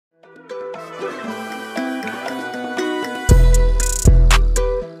Welcome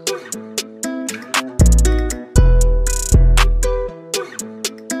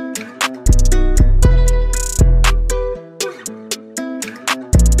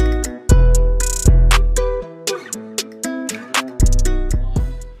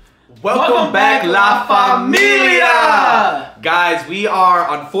back, La Familia! Guys, we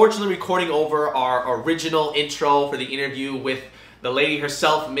are unfortunately recording over our original intro for the interview with the lady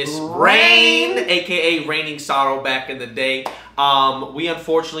herself, Miss Raynn, aka Raining Sorrow back in the day. We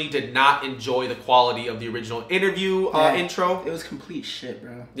unfortunately did not enjoy the quality of the original interview intro. It was complete shit,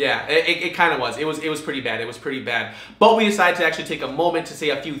 bro. Yeah, it kind of was. It was pretty bad. It was pretty bad. But we decided to actually take a moment to say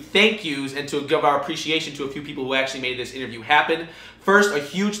a few thank yous and to give our appreciation to a few people who actually made this interview happen. First, a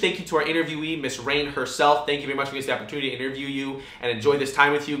huge thank you to our interviewee, Miss Raynn herself. Thank you very much for giving us the opportunity to interview you and enjoy this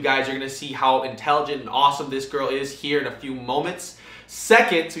time with you guys. You're going to see how intelligent and awesome this girl is here in a few moments.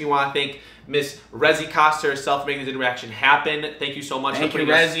 Second, we want to thank Miss Rezi Costa herself for making this interaction happen. Thank you so much for putting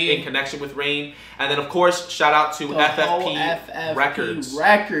us in connection with Raynn. And then, of course, shout out to FFP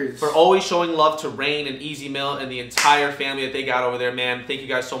Records for always showing love to Raynn and Easy Mill and the entire family that they got over there, man. Thank you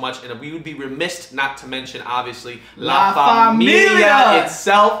guys so much. And we would be remiss not to mention, obviously, La Familia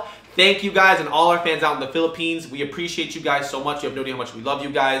itself. Thank you guys and all our fans out in the Philippines. We appreciate you guys so much. You have no idea how much we love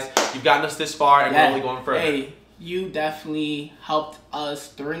you guys. You've gotten us this far, and we're only going further. Hey, you definitely helped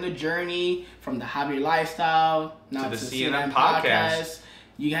us during the journey from the hobby lifestyle now to the CNN podcast.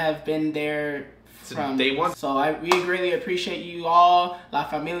 You have been there from day one. So we greatly appreciate you all, La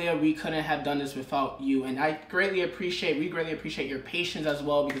Familia. We couldn't have done this without you, and we greatly appreciate your patience as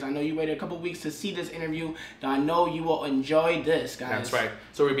well, because I know you waited a couple weeks to see this interview. Now I know you will enjoy this, guys. That's right.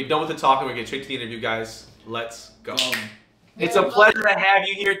 So we're gonna be done with the talking. We're gonna get straight to the interview, guys. Let's go. It's a pleasure to have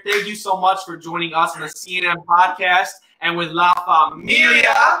you here. Thank you so much for joining us on the CNN podcast and with La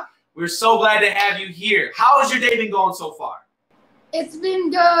Familia. We're so glad to have you here. How has your day been going so far? It's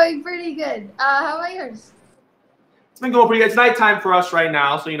been going pretty good. How about yours? It's been going pretty good. It's nighttime for us right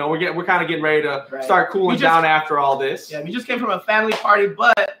now, so you know we're kind of getting ready to start cooling down after all this. Yeah, we just came from a family party,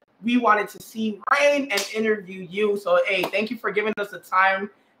 but we wanted to see Raynn and interview you. So hey, thank you for giving us the time.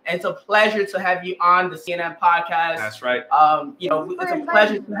 And it's a pleasure to have you on the CNN podcast. That's right. You know, it's a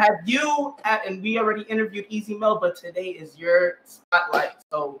pleasure to have you and we already interviewed Easy Mill, but today is your spotlight.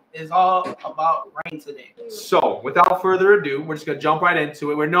 So it's all about Raynn today. So without further ado, we're just gonna jump right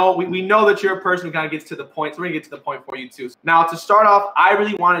into it. We know that you're a person who kind of gets to the point, so we're gonna get to the point for you too. Now to start off, I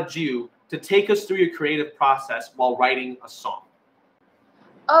really wanted you to take us through your creative process while writing a song.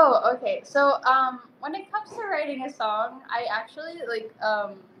 Oh, okay. So when it comes to writing a song, I actually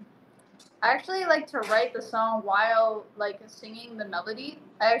like to write the song while like singing the melody.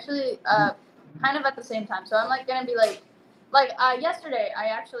 I actually kind of at the same time. So I'm like gonna be like yesterday I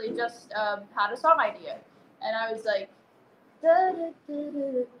actually just had a song idea, and I was like, da, da, da, da,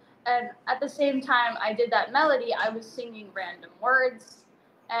 da. And at the same time I did that melody, I was singing random words,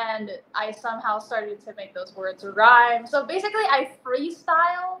 and I somehow started to make those words rhyme. So basically I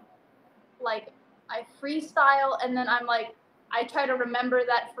freestyle, and then I'm like, I try to remember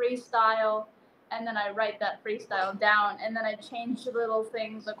that freestyle, and then I write that freestyle down, and then I change little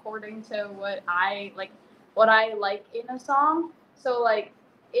things according to what I like in a song. So like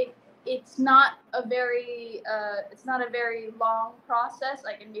it's not a very long process.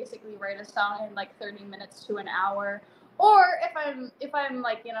 I can basically write a song in like 30 minutes to an hour. Or if I'm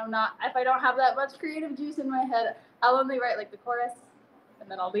like, you know, if I don't have that much creative juice in my head, I'll only write like the chorus, and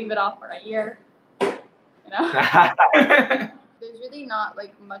then I'll leave it off for a year. You know? There's really not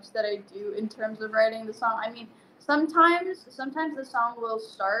like much that I do in terms of writing the song. I mean, sometimes the song will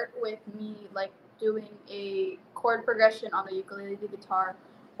start with me like doing a chord progression on the ukulele, the guitar,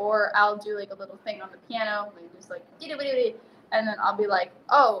 or I'll do like a little thing on the piano, like just like and then I'll be like,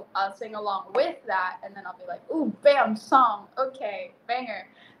 oh, I'll sing along with that, and then I'll be like, ooh, bam, song, okay, banger.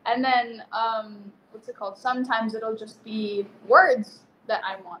 And then what's it called? Sometimes it'll just be words that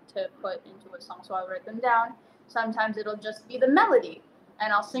I want to put into a song, so I'll write them down. Sometimes it'll just be the melody,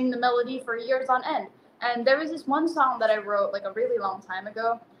 and I'll sing the melody for years on end. And there was this one song that I wrote like a really long time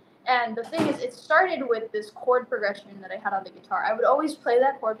ago, and the thing is, it started with this chord progression that I had on the guitar. I would always play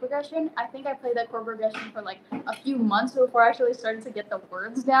that chord progression. I think I played that chord progression for like a few months before I actually started to get the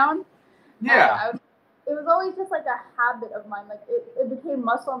words down. Yeah. It was always just like a habit of mine. Like it became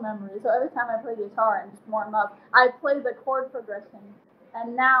muscle memory. So every time I play guitar and just warm up, I play the chord progression.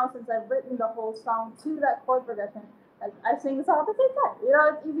 And now, since I've written the whole song to that chord progression, like I sing the song at the same time. You know,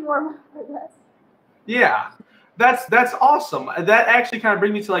 it's easy warm up, I guess. Yeah, that's awesome. That actually kind of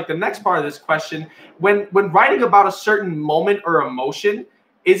brings me to like the next part of this question. When writing about a certain moment or emotion,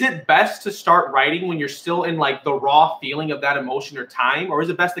 is it best to start writing when you're still in like the raw feeling of that emotion or time, or is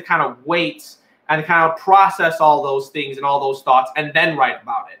it best to kind of wait and kind of process all those things and all those thoughts and then write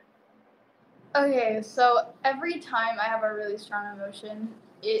about it? Okay, so every time I have a really strong emotion,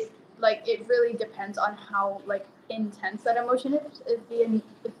 it really depends on how like intense that emotion is. If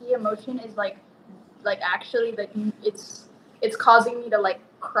the emotion is like actually like it's causing me to like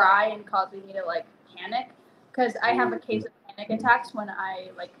cry and causing me to like panic, because I have a case of panic attacks when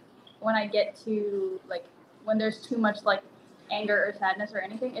I get to like when there's too much like anger or sadness or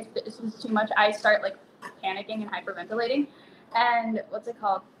anything. If it's too much, I start like panicking and hyperventilating, and what's it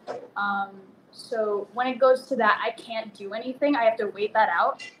called? So when it goes to that, I can't do anything. I have to wait that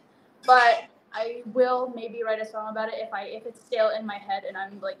out. But I will maybe write a song about it if it's still in my head and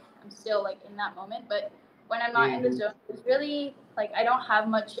I'm still like in that moment. But when I'm not in the zone, it's really like I don't have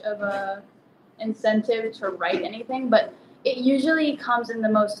much of a incentive to write anything. But it usually comes in the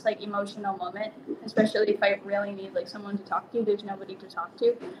most like emotional moment, especially if I really need like someone to talk to. There's nobody to talk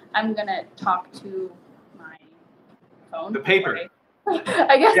to. I'm gonna talk to my phone. The paper.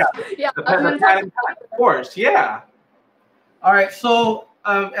 I guess. Yeah. Of course. Yeah. All right. So,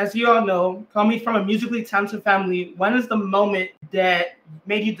 as you all know, coming from a musically talented family, when is the moment that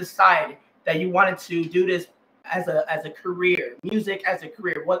made you decide that you wanted to do this as a career, music as a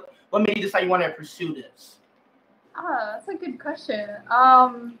career? What made you decide you wanted to pursue this? That's a good question.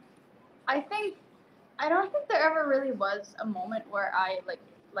 I don't think there ever really was a moment where I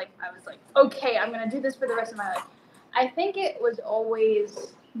I was like, okay, I'm gonna do this for the rest of my life. I think it was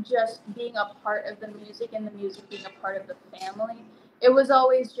always just being a part of the music and the music being a part of the family. It was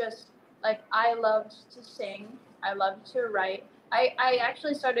always just like I loved to sing. I loved to write. I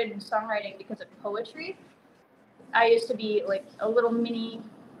actually started songwriting because of poetry. I used to be like a little mini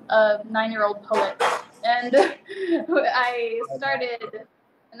 9-year-old poet, and I started,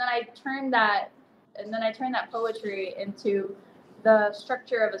 and then I turned that poetry into the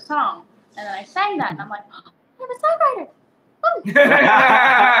structure of a song, and then I sang that, and I'm like, oh, I'm a songwriter.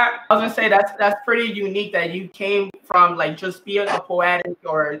 I was gonna say that's pretty unique that you came from like just being a poetic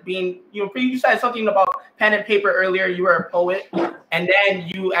or being you said something about pen and paper earlier. You were a poet, and then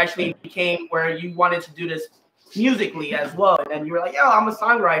you actually became where you wanted to do this musically as well. And then you were like, yo, I'm a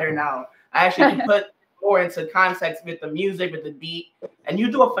songwriter now. I actually put more into context with the music, with the beat, and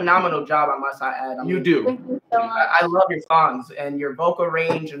you do a phenomenal job on my side, Ed. You do. Thank you so much. I love your songs and your vocal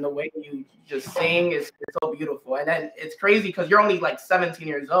range and the way you just sing is so beautiful. And then it's crazy because you're only like 17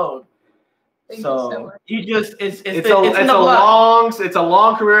 years old. Thank you so much. You just it's a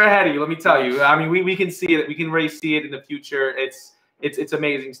long career ahead of you. Let me tell you. I mean, we can see it. We can really see it in the future. It's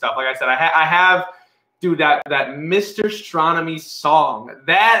amazing stuff. Like I said, I have. Dude, that Mr. Astronomy song,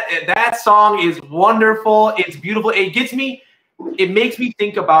 that song is wonderful. It's beautiful. It makes me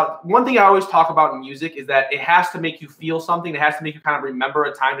think about one thing I always talk about in music is that it has to make you feel something. It has to make you kind of remember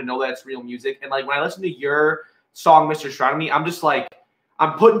a time to know that it's real music. And like when I listen to your song, Mr. Astronomy, I'm just like,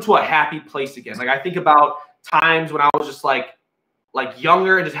 I'm put into a happy place again. Like I think about times when I was just like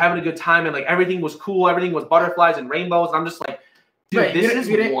younger and just having a good time and like everything was cool. Everything was butterflies and rainbows. And I'm just like, dude, right, this is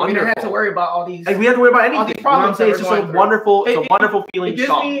wonderful. We didn't have to worry about all these. Like we have to worry about anything. All these problems. It's just a wonderful. It's a wonderful feeling song. It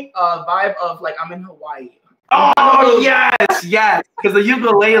gives me a vibe of like I'm in Hawaii. Oh yes, because the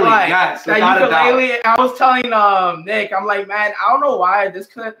ukulele, yes, that ukulele. I was telling Nick, I'm like, man, I don't know why it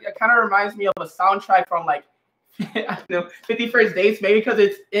kind of reminds me of a soundtrack from like I don't know, 51st Dates, maybe because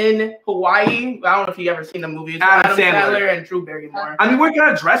it's in Hawaii. I don't know if you ever seen the movie. It's Adam Sandler and Drew Barrymore. I mean, we're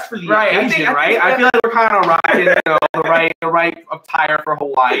kind of dressed for the occasion, right? I feel like we're kind of rocking the right attire for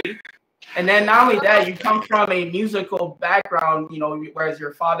Hawaii. And then not only that, you come from a musical background, whereas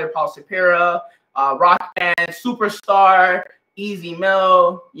your father, Paul Shapira, rock band, superstar, Easy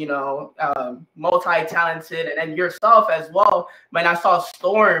Mill, multi-talented, and then yourself as well. When I saw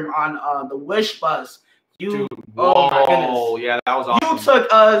Storm on the Wish Bus, Dude, oh my goodness. Yeah, that was awesome. You took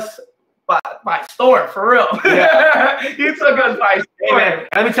us by storm, for real. Yeah. You took us by storm. Hey man,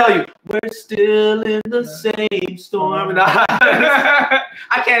 let me tell you, we're still in the same storm. I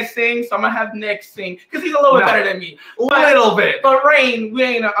can't sing, so I'm gonna have Nick sing because he's a little bit better than me. A little bit. But Raynn, we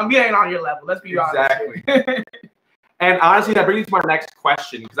ain't on your level. Let's be honest. Exactly. And honestly, that brings me to my next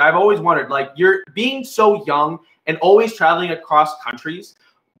question because I've always wondered, like, you're being so young and always traveling across countries.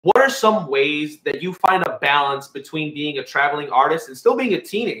 What are some ways that you find a balance between being a traveling artist and still being a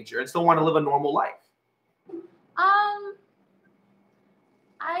teenager and still want to live a normal life?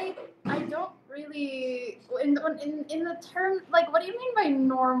 I don't really in the term, like, what do you mean by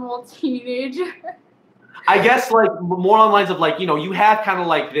normal teenager? I guess like more on lines of like, you have kind of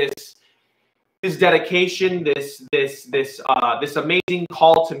like this this dedication, this amazing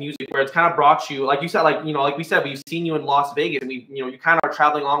call to music, where it's kind of brought you, like you said, like like we said, we've seen you in Las Vegas, and we you kind of are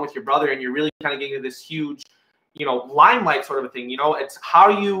traveling along with your brother, and you're really kind of getting to this huge, limelight sort of a thing. It's how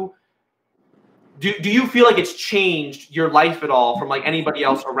do you feel like it's changed your life at all from like anybody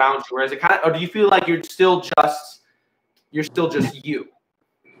else around you, or is it kind of, or do you feel like you're still just you?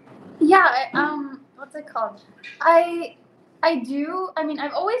 Yeah, what's it called? I do. I mean,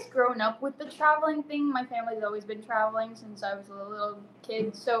 I've always grown up with the traveling thing. My family's always been traveling since I was a little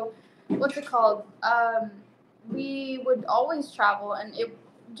kid. So, what's it called? We would always travel, and it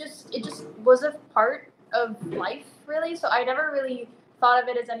just was a part of life, really. So I never really thought of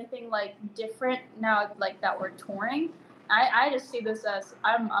it as anything like different now, like that we're touring. I just see this as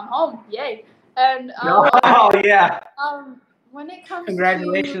I'm home, yay. And oh yeah. When it comes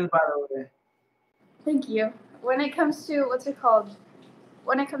Congratulations, to, by the way. thank you. When it comes to what's it called?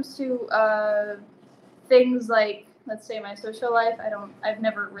 When it comes to things like, let's say, my social life, I've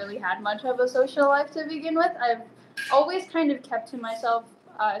never really had much of a social life to begin with. I've always kind of kept to myself,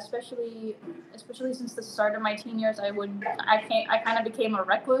 especially since the start of my teen years. I kind of became a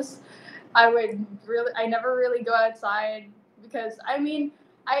recluse. I never really go outside because I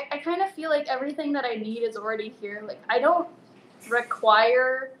kind of feel like everything that I need is already here. Like, I don't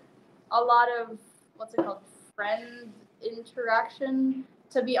require a lot of, what's it called, friend interaction.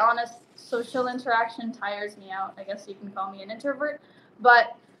 To be honest, social interaction tires me out. I guess you can call me an introvert.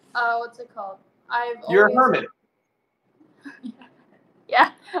 But, what's it called? You're a hermit.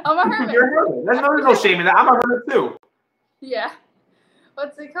 Yeah, I'm a hermit. You're a hermit. There's no shame in that. I'm a hermit too. Yeah.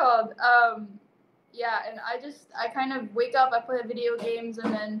 What's it called? Yeah, and I kind of wake up, I play video games,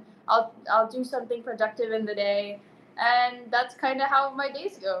 and then I'll do something productive in the day, and that's kind of how my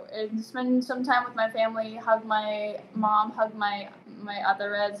days go. And spend some time with my family, hug my mom, hug my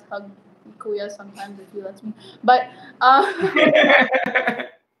other Reds, hug Kuya sometimes if he lets me. But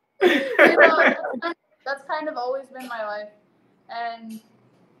that's kind of always been my life. And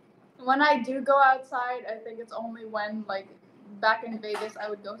when I do go outside, I think it's only when, like, back in Vegas, I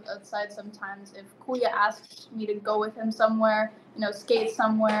would go outside sometimes if Kuya asks me to go with him somewhere, skate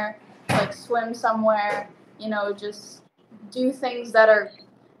somewhere, like swim somewhere, just do things that are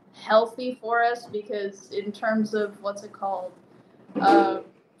healthy for us, because in terms of, what's it called,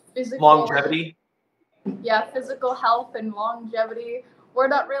 physical longevity. Yeah, physical health and longevity, we're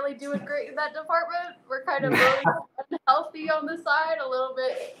not really doing great in that department. We're kind of really unhealthy on the side a little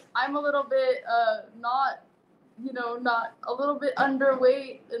bit. I'm a little bit not a little bit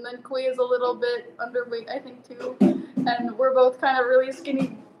underweight, and then Kui is a little bit underweight, I think, too. And we're both kind of really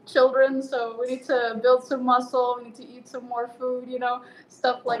skinny children, so we need to build some muscle, we need to eat some more food,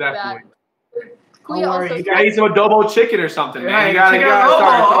 stuff like Definitely. that. Kui also, you gotta eat some adobo chicken or something, man. Right, You gotta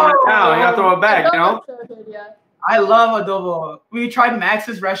start throwing it down. You gotta throw it back, So good, yeah. I love adobo. We tried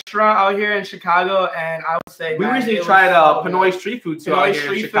Max's restaurant out here in Chicago, and I would say we recently tried Pinoy street food too out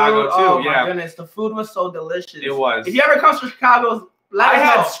here in Chicago too. Oh yeah. My goodness, the food was so delicious. It was. If you ever come to Chicago, I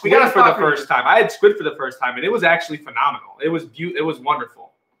had squid for the first time. I had squid for the first time, and it was actually phenomenal. It was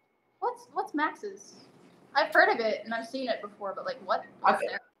wonderful. What's Max's? I've heard of it and I've seen it before, but like what's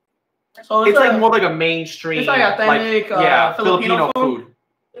there? So it's like more like a mainstream, it's like authentic, Filipino food.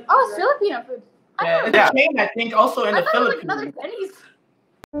 Oh, it's Filipino food. Yeah, it's a chain, I think, also in the Philippines. Like Denny's.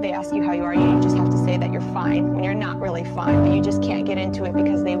 They ask you how you are, you just have to say that you're fine when you're not really fine, but you just can't get into it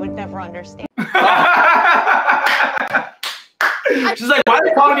because they would never understand. She's like, why are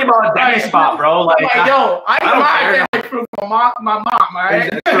you talking about a Denny's spot, bro? Like, yo, I don't care. From my mom, all right?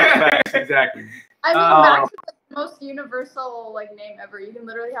 Exactly. I mean, Max is like the most universal name ever. You can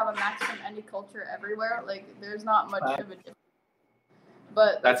literally have a Max in any culture everywhere. Like, there's not much of a difference.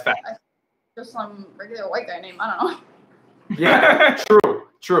 But that's fact. Just some regular white guy name. I don't know. Yeah,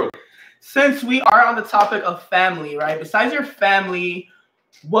 true. Since we are on the topic of family, right? Besides your family,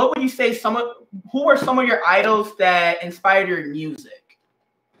 what would you say who are some of your idols that inspired your music?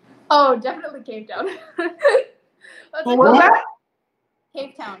 Oh, definitely Cape Town. What was that?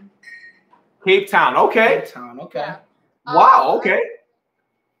 Cape Town. Cape Town, okay. Cape Town, okay. Yeah. Wow, okay.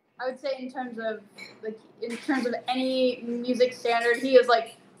 I would say in terms of any music standard, he is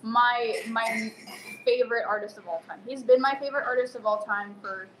like my favorite artist of all time. He's been my favorite artist of all time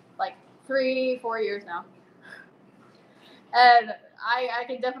for like 3-4 years now. And I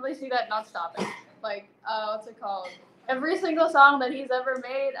can definitely see that not stopping. Like, what's it called? Every single song that he's ever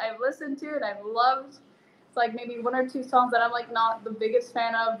made, I've listened to and I've loved. It's like maybe 1 or 2 songs that I'm like not the biggest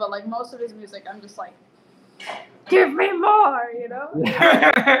fan of, but like most of his music, I'm just like, give me more,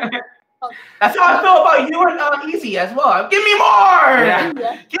 That's how I feel about you and Easy as well. Give me more. Yeah.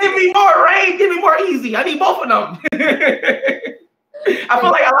 Give me more Raynn. Give me more Easy. I need both of them. I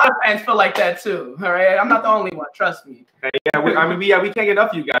feel like a lot of fans feel like that too. All right, I'm not the only one. Trust me. Yeah, we can't get enough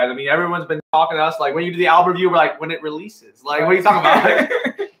of you guys. I mean, everyone's been talking to us like when you do the album review, we're like when it releases. Like, what are you talking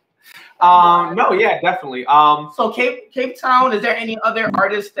about? No, yeah, definitely. So Cape Town. Is there any other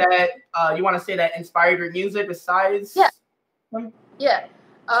artists that you want to say that inspired your music besides? Yeah.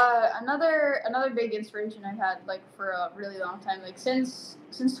 Another big inspiration I've had like for a really long time, like since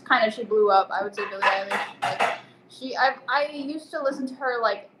kind of she blew up, I would say Billie Eilish. Like I used to listen to her,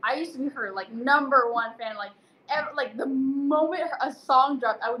 like I used to be her like #1 fan. Like the moment a song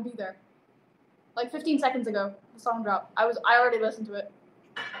dropped, I would be there. Like 15 seconds ago, the song dropped. I already listened to it.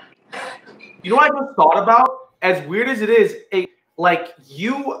 You know what I just thought about? As weird as it is, like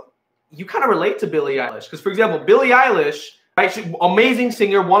you kind of relate to Billie Eilish because, for example, Billie Eilish. Right, amazing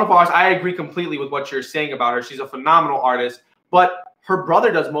singer, one of ours. I agree completely with what you're saying about her. She's a phenomenal artist, but her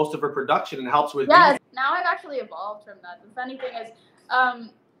brother does most of her production and helps with. Yeah, now I've actually evolved from that. The funny thing is, I've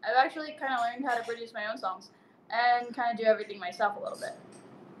actually kind of learned how to produce my own songs and kind of do everything myself a little bit.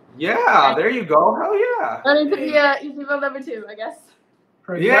 Yeah, there you go. Hell yeah. Learning to be easy rule #2, I guess.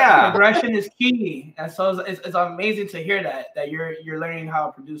 Progression is key, and so it's amazing to hear that you're learning how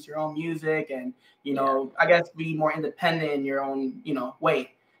to produce your own music and I guess be more independent in your own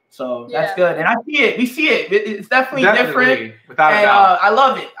way. So that's good, and I see it. We see it. It's definitely different. Without a doubt. I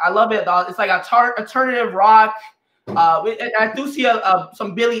love it. I love it. It's like alternative rock. And I do see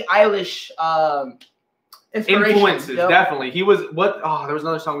some Billie Eilish influences, definitely. He was there was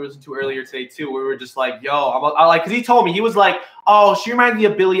another song we listened to earlier today too, where we were just like, yo, I like, because he told me, he was like, oh, she reminds me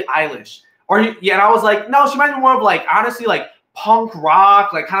of Billie Eilish, and I was like, no, she reminds me more of like, honestly, like punk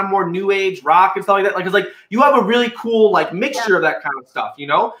rock, like kind of more new age rock and stuff like that. Like, it's like you have a really cool like mixture of that kind of stuff,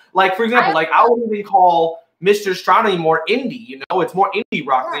 like, for example, like I wouldn't even call Mr. Strano more indie, it's more indie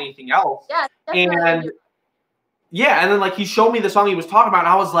rock than anything else. Yeah, definitely. And then like he showed me the song he was talking about, and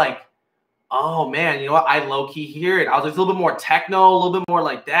I was like, oh man, you know what? I low-key hear it. I was like, it's a little bit more techno, a little bit more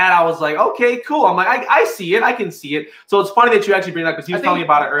like that. I was like, okay, cool. I'm like, I see it. I can see it. So it's funny that you actually bring that because he was telling me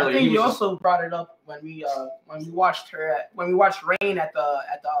about it earlier. I think you also brought it up when we watched Raynn at the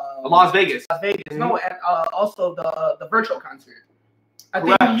Las Vegas. Las Vegas. Mm-hmm. No, and also the virtual concert. I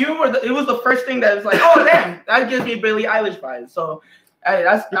think it was the first thing that was like, oh damn, that gives me Billie Eilish vibes. So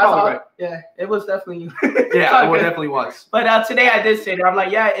that's all, right. Yeah, it was definitely you. Yeah, it definitely was. But today I did say that. I'm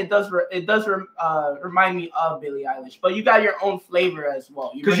like, yeah, it does remind me of Billie Eilish. But you got your own flavor as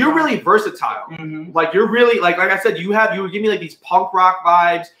well. Because you're really versatile. Mm-hmm. Like you're really like I said, you would give me like these punk rock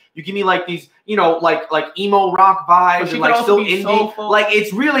vibes. You give me like these, like emo rock vibes, and like still indie. Soulful. Like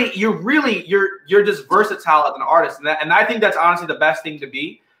it's really, you're just versatile as an artist, and I think that's honestly the best thing to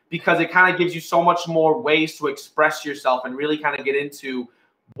be. Because it kind of gives you so much more ways to express yourself and really kind of get into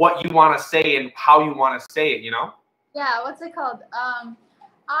what you want to say and how you want to say it, Yeah, what's it called?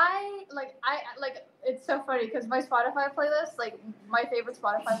 I it's so funny because my Spotify playlist, like my favorite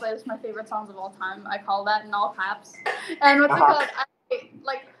Spotify playlist, my favorite songs of all time, I call that in all caps. And what's it called?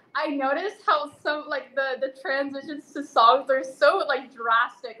 I noticed how some like the transitions to songs are so like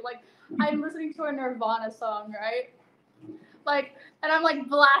drastic. Like I'm listening to a Nirvana song, right? Like, and I'm like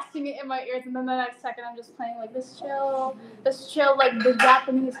blasting it in my ears, and then the next second I'm just playing like this chill, like the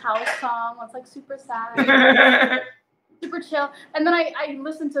Japanese house song. It's like super sad, super chill. And then I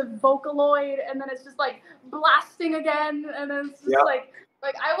listen to Vocaloid, and then it's just like blasting again, and then it's just like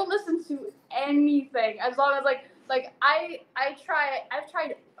I will listen to anything as long as I've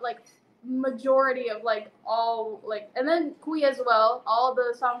tried like majority of like all like, and then Kui as well. All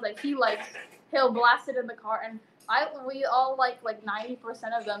the songs that he likes, he'll blast it in the car, and we all like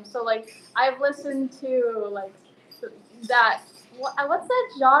 90% of them. So like I've listened to like that. What's that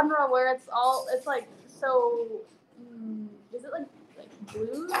genre where it's like so? Is it like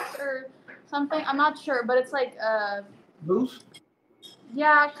blues or something? I'm not sure, but it's like blues.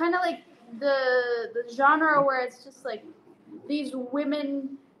 Yeah, kind of like the genre where it's just like these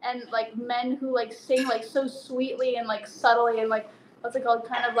women and like men who like sing like so sweetly and like subtly and like what's it called?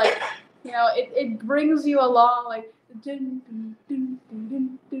 Kind of like. It brings you along like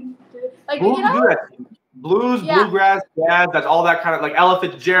blues, bluegrass, jazz. That's all that kind of like Ella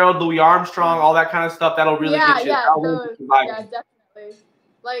Fitzgerald, Louis Armstrong, all that kind of stuff. That'll really get you. Yeah, definitely.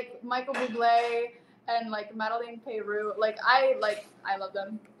 Like Michael Bublé and like Madeleine Peyroux. Like I love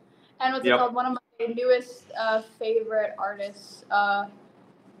them. And what's it called? One of my newest favorite artists. I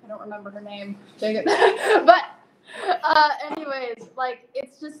don't remember her name. Dang it. But. Anyways, like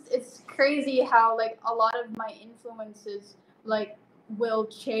it's crazy how like a lot of my influences like will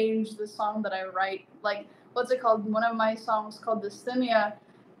change the song that I write. Like, what's it called? One of my songs called the Familia.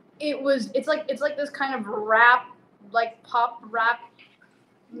 It's like this kind of rap, like pop rap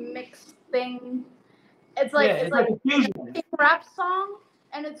mix thing. It's like a fusion a rap song,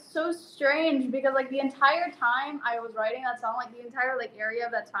 and it's so strange because like the entire time I was writing that song, like the entire like area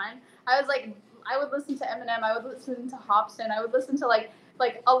of that time, I was like, I would listen to Eminem, I would listen to Hobson, I would listen to like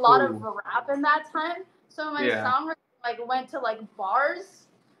a lot of rap in that time. So my song like went to like bars,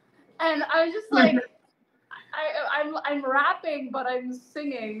 and I was just like, I'm rapping, but I'm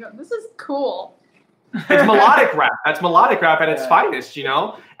singing. This is cool. It's melodic rap. That's melodic rap at its finest, you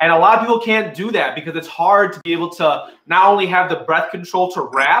know? And a lot of people can't do that because it's hard to be able to not only have the breath control to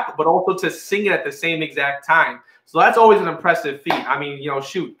rap, but also to sing it at the same exact time. So that's always an impressive feat. I mean, you know,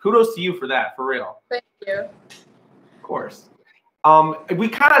 shoot, kudos to you for that, for real. Thank you. Of course.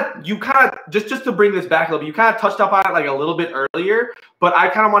 Just to bring this back a little bit, you kind of touched up on it like a little bit earlier, but I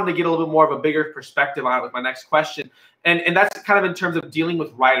kind of wanted to get a little bit more of a bigger perspective on it with my next question. And that's kind of in terms of dealing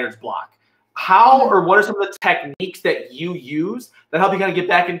with writer's block. How or what are some of the techniques that you use that help you kind of get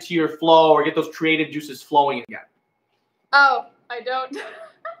back into your flow or get those creative juices flowing again? Oh, I don't.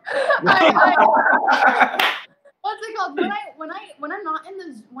 What's it called? When I'm not in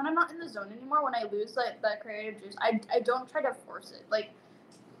the zone anymore, when I lose that creative juice, I don't try to force it. Like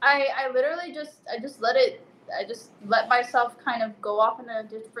I literally just let myself kind of go off in a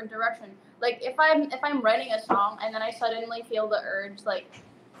different direction. Like if I'm writing a song and then I suddenly feel the urge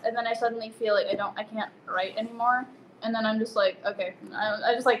and then I suddenly feel like I can't write anymore, and then I'm just like, okay,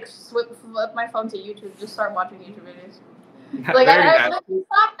 I just like flip my phone to YouTube, just start watching YouTube videos. Like I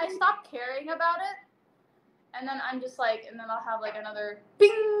stop caring about it, and then I'm just like, and then I'll have like another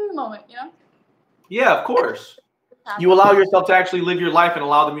bing moment, you know? Yeah, of course. You allow yourself to actually live your life and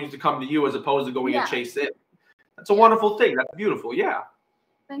allow the music to come to you as opposed to going and chase it. That's a wonderful thing. That's beautiful. Yeah.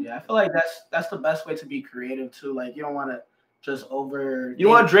 I feel like that's the best way to be creative too. Like you don't want to just you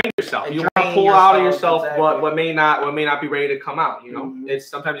don't want to drain yourself. You want to pull out of yourself what may not be ready to come out. You know, it's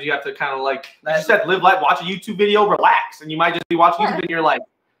sometimes you have to kind of like you said, live life, watch a YouTube video, relax, and you might just be watching YouTube and you're like,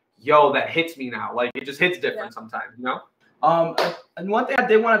 yo, that hits me now. Like it just hits different sometimes. You know. And one thing I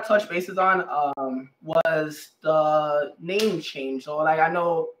did want to touch bases on was the name change. So like I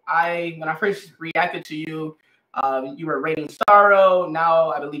know when I first reacted to you, you were Raynn Sorrow. Now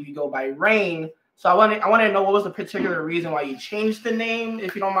I believe you go by Raynn. So I want to know what was the particular reason why you changed the name,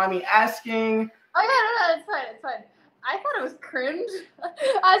 if you don't mind me asking. Oh yeah, no, it's fine. I thought it was cringe.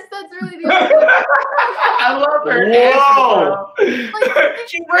 That's really the only thing. I love her. Whoa, like,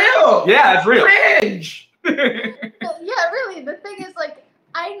 she's real. Yeah, it's real. Cringe. Yeah, really. The thing is, like,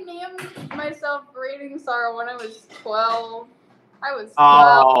 I named myself Raynn Sorrow when I was 12. I was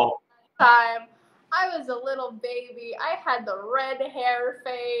 12 at the time. I was a little baby. I had the red hair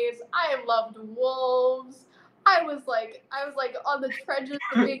phase. I loved wolves. I was like on the trenches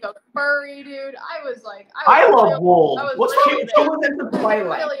of being a furry dude. I love wolves. What's cute? Someone in the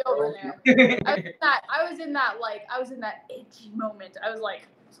Twilight. Really over there. I was in that edgy moment. I was like,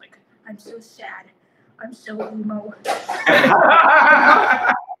 I'm so sad. I'm so emo.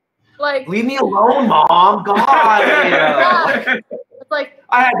 Like, leave me alone, Mom. God. It's like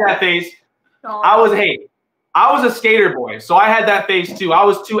I had that phase. I was a skater boy, so I had that phase too. I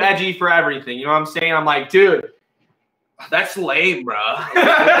was too edgy for everything. You know what I'm saying? I'm like, dude, that's lame, bro. You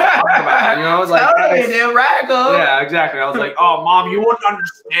know, it's like radical. Yeah, exactly. I was like, oh, Mom, you wouldn't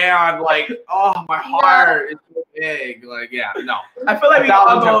understand. Like, oh, my heart is so big. Like, yeah, no. I feel like we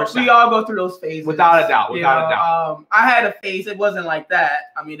all go through those phases. Without a doubt. Without a doubt. I had a phase. It wasn't like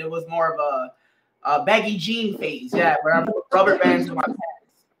that. I mean, it was more of a baggy jean phase. Yeah, where I put rubber bands in my pants.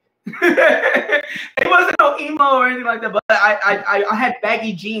 It wasn't no emo or anything like that, but I had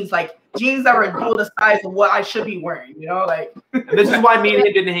baggy jeans, like jeans that were double the size of what I should be wearing, you know, like. And this is why me and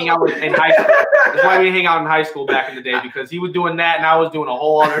him didn't hang out in high school. That's why we didn't hang out in high school back in the day, because he was doing that and I was doing a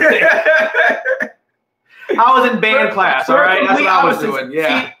whole other thing. I was in band class, all right? That's what I was doing.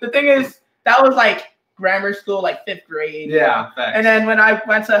 Yeah. See, the thing is, that was like grammar school, like 5th grade. Yeah. Thanks. And then when I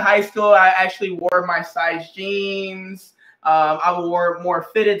went to high school, I actually wore my size jeans. I wore more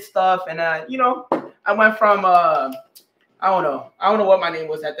fitted stuff, and you know, I went from I don't know what my name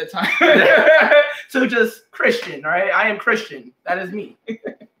was at the time to just Christian. Right, I am Christian. That is me.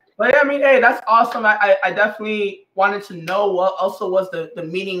 But yeah, I mean, hey, that's awesome. I definitely wanted to know what also was the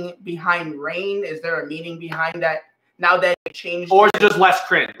meaning behind Raynn. Is there a meaning behind that now that you changed, or just less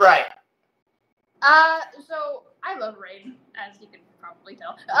cringe? Right. So I love Raynn, as you can probably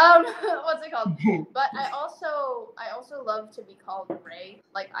tell. What's it called? But I also love to be called Ray.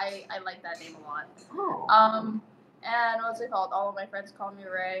 Like I like that name a lot. And what's it called? All of my friends call me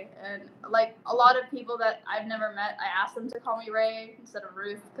Ray, and like a lot of people that I've never met, I ask them to call me Ray instead of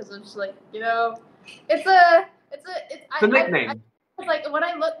Ruth because I'm just like, you know, it's a nickname. it's like when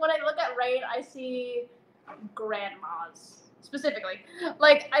I look at Raynn, I see grandmas specifically.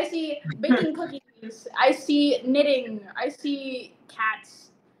 Like I see baking cookies, I see knitting, I see cats.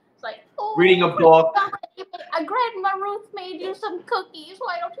 It's like, oh, Reading a book. Grandma Ruth made you some cookies.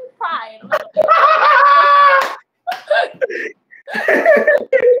 Why don't you try it?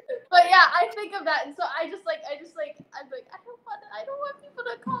 But yeah, I think of that, and so I'm like, I don't want people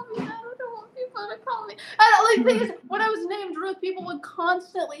to call me that. I don't want people to call me. And like, the thing is, when I was named Ruth, people would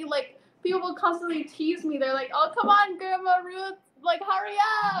constantly tease me. They're like, "Oh, come on, Grandma Ruth, like hurry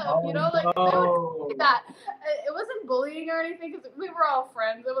up," you know, like they would do that. It wasn't bullying or anything because we were all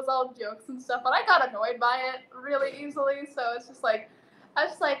friends. It was all jokes and stuff, but I got annoyed by it really easily. So it's just like, I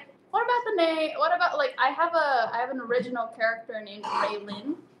was just like, what about the name? What about like I have an original character named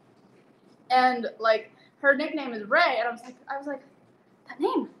Raynn, and like her nickname is Ray, and I was like, that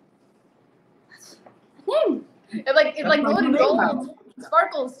name, that's that name. It's like blue and gold,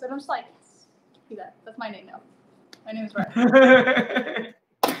 sparkles, and I'm just like, see that? That's my name now. My name is Ray.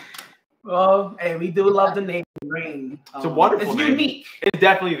 Well, hey, we do love the name Raynn. It's a wonderful It's name. unique. It's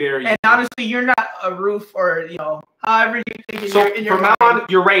definitely very unique. And honestly, you're not a Ruth or, you know, however you think So in your from now on,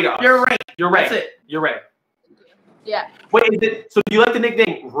 you're Ray to us. You're Ray. You're Ray. That's it. You're Ray. Yeah. Wait, so do you like the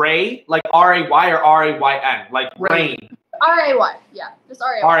nickname Ray, like R-A-Y or R-A-Y-N? Like Raynn. R-A-Y. Yeah. Just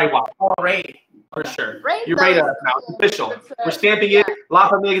R-A-Y. R-A-Y. Oh, Ray. For sure. Ray, You're Ray to us now. It's official. We're stamping it. La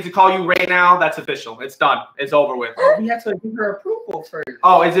Familia gets to call you Ray now. That's official. It's done. It's over with. We have to give her approval first.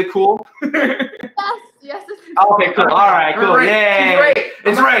 Oh, is it cool? Yes. Okay, cool. All right, cool. Ray. Yay. Ray.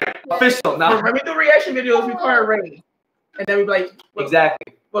 It's Ray. Official now. When we do reaction videos, we call her Ray. And then we be like, well,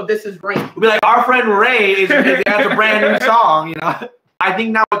 Exactly. well, this is Ray. We'll be like, our friend Ray has a brand new song, you know. I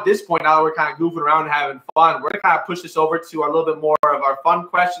think now at this point, now that we're kind of goofing around and having fun, we're going to kind of push this over to a little bit more of our fun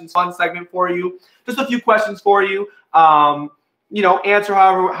questions, fun segment for you. Just a few questions for you. You know, answer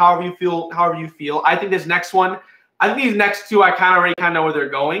however you feel. I think this next one, I think these next two, I already know where they're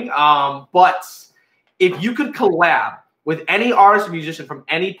going. But if you could collab with any artist or musician from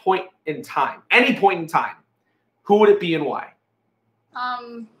any point in time, who would it be and why?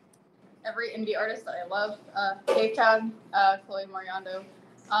 Every indie artist that I love, K-Chan, Chloe Mariando.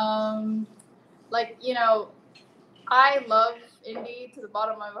 Like, you know, I love indie to the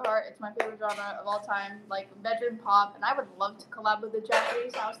bottom of my heart. It's my favorite genre of all time, like bedroom pop, and I would love to collab with the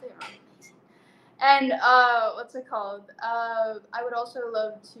Japanese house. They are amazing. And what's it called? I would also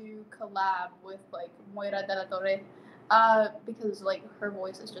love to collab with like Moira de la Torre, because like her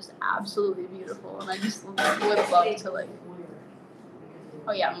voice is just absolutely beautiful, and I just would love to like.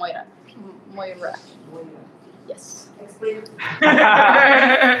 Oh yeah, Moira. Yes. Explain.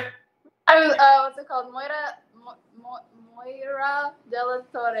 What's it called? Moira de la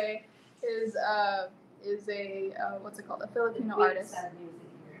Torre is a what's it called? A Filipino artist.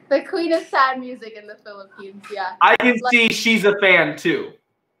 The queen of sad music in the Philippines. Yeah. I can see she's a fan too.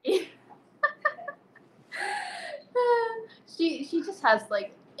 She just has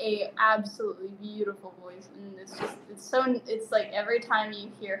like a absolutely beautiful voice, and it's like every time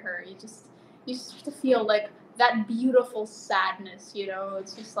you hear her, you start to feel like that beautiful sadness, you know.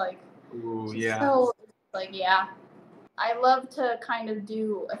 It's just like, ooh, yeah. So like, yeah, I love to kind of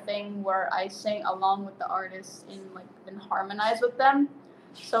do a thing where I sing along with the artist and harmonize with them.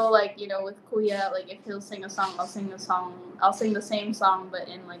 So like, you know, with Kuya, like if he'll sing a song, I'll sing the same song but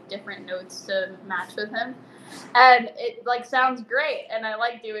in like different notes to match with him. And it like sounds great, and I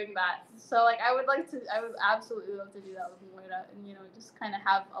like doing that. So like I would absolutely love to do that with Moira, and you know, just kind of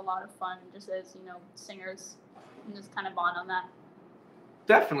have a lot of fun, just as, you know, singers, and just kind of bond on that.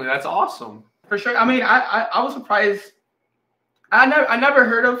 Definitely, that's awesome. For sure. I mean, I was surprised. I never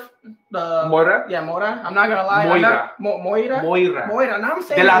heard of the Moira. Yeah, Moira. I'm not gonna lie. Moira. Moira. Now I'm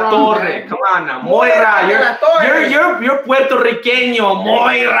saying De la it wrong, Torre. man. Come on now, Moira. You're Puerto Riqueño,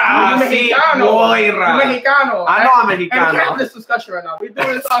 Moira. Sí, Moira. You're Mexicano. I know I'm Mexicano. And we have this discussion right now. We're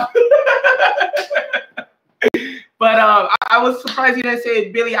doing this. But I was surprised you didn't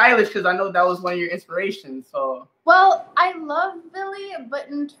say Billie Eilish, because I know that was one of your inspirations. So. Well, I love Billie, but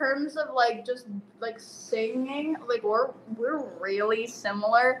in terms of like just like singing, like we're really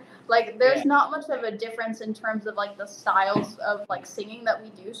similar. Like there's not much of a difference in terms of like the styles of like singing that we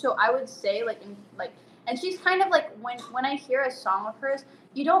do. So I would say and she's kind of like when I hear a song of hers,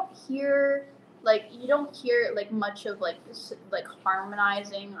 you don't hear much of like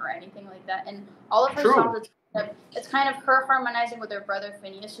harmonizing or anything like that. And all of her songs, it's kind of her harmonizing with her brother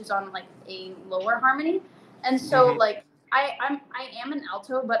Phineas, who's on like a lower harmony. And so like I am an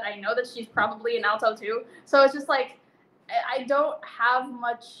alto, but I know that she's probably an alto too. So it's just like I don't have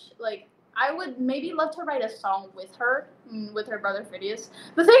much like. I would maybe love to write a song with her brother Phineas.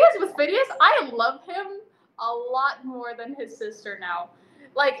 The thing is with Phineas, I love him a lot more than his sister now.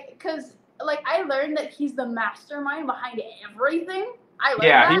 Like, cause like I learned that he's the mastermind behind everything. I learned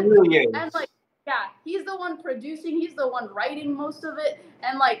that. He really is. And like, yeah, he's the one producing. He's the one writing most of it.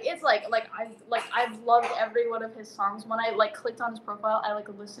 And like, it's like I've loved every one of his songs. When I like clicked on his profile, I like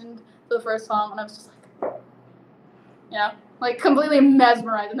listened to the first song, and I was just like, yeah, like completely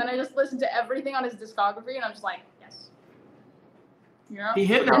mesmerized. And then I just listened to everything on his discography, and I'm just like, yes. Yeah. He And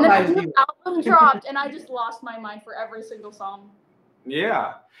hypnotized then you. the album dropped, and I just lost my mind for every single song.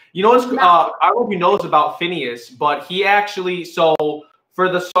 Yeah. You know what's I don't know if you know this about Phineas, but he actually for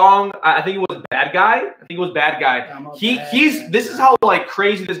the song, I think it was Bad Guy. This is how like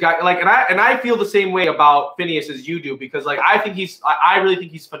crazy this guy like, and I feel the same way about Phineas as you do, because like I really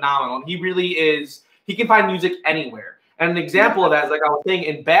think he's phenomenal. And he really is. He can find music anywhere. And an example of that is like I was saying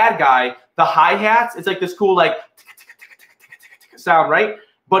in Bad Guy, the hi-hats, it's like this cool like sound, right?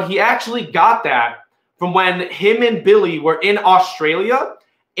 But he actually got that from when him and Billy were in Australia,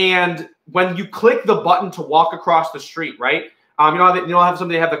 and when you click the button to walk across the street, right? You know how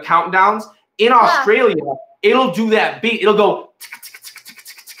they have the countdowns in Australia. It'll do that beat. It'll go,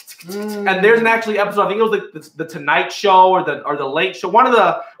 and there's an actually episode. I think it was the Tonight Show or the Late Show. One of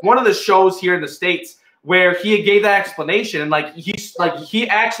the shows here in the States where he gave that explanation, and like he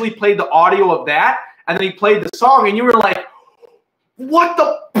actually played the audio of that, and then he played the song, and you were like, what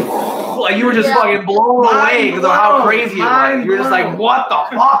the? Like you were just fucking blown away because of how crazy it was. You were just like, what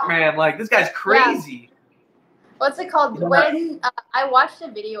the fuck, man? Like this guy's crazy. Yeah. What's it called? When I watched a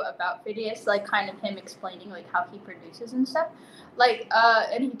video about Phineas, like kind of him explaining like how he produces and stuff, like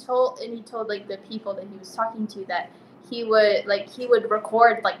and he told like the people that he was talking to that he would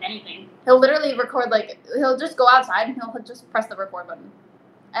record like anything. He'll literally record like he'll just go outside and he'll just press the record button,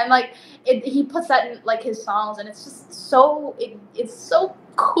 and like he puts that in like his songs, and it's just so it's so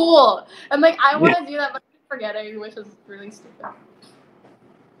cool. And like I want to do that, but I'm forgetting, which is really stupid.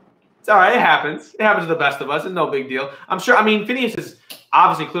 It's all right. It happens. It happens to the best of us. It's no big deal. I'm sure. I mean, Phineas is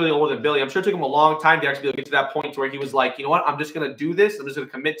obviously clearly older than Billy. I'm sure it took him a long time to actually get to that point where he was like, you know what? I'm just gonna do this. I'm just gonna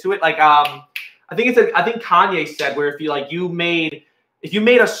commit to it. Like, I think Kanye said where if you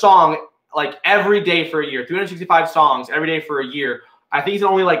made a song like every day for a year, 365 songs every day for a year, I think he's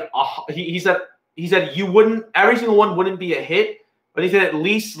only like he said you wouldn't every single one wouldn't be a hit, but he said at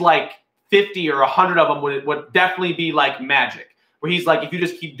least like 50 or 100 of them would definitely be like magic. Where he's like, if you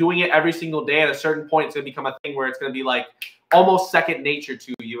just keep doing it every single day, at a certain point, it's going to become a thing where it's going to be like almost second nature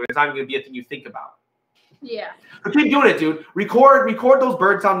to you. And it's not even going to be a thing you think about. Yeah. But keep doing it, dude. Record those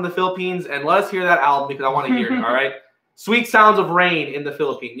bird sounds in the Philippines and let us hear that album because I want to hear it, all right? Sweet Sounds of Rain in the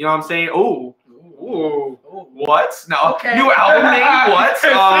Philippines. You know what I'm saying? Ooh. What? No. Okay. New album name? What?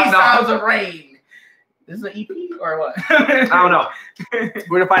 Sweet Sounds of Rain. This is an EP or what? I don't know.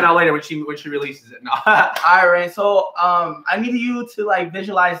 We're gonna find out later when she releases it. No. All right, Raynn. So I need you to like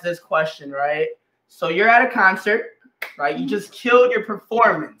visualize this question, right? So you're at a concert, right? You just killed your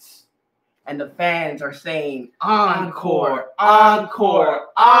performance, and the fans are saying encore, encore,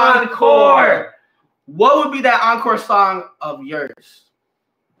 encore. What would be that encore song of yours?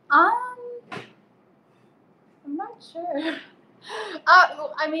 I'm not sure.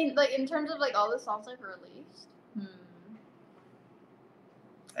 I mean, like in terms of like all the songs I've released.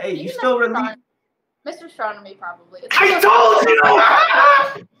 Hey, you still release? Mr. Astronomy probably. I told you.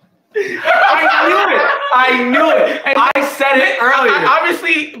 I knew it. And I said it earlier.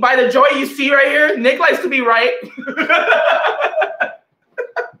 Obviously, by the joy you see right here, Nick likes to be right.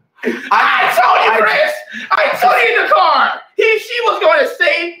 I told you, Chris. I told you in the car. She was going to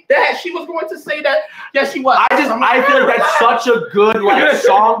say that. She was going to say that. Yes, she was. I feel like that's such a good like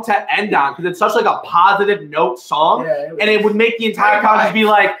song to end on because it's such like a positive note song, and it would make the entire crowd just be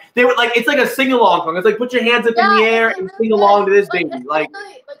like they would like it's like a sing along song. It's like put your hands up in the air and sing along to this baby, like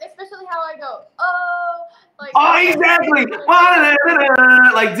especially how I go. Oh. Like, exactly.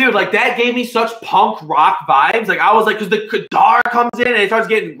 Like, dude, like that gave me such punk rock vibes. Like, I was like, because the guitar comes in and it starts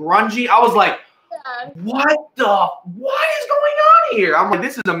getting grungy. I was like, what is going on here? I'm like,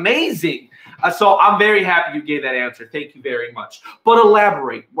 this is amazing. So I'm very happy you gave that answer. Thank you very much. But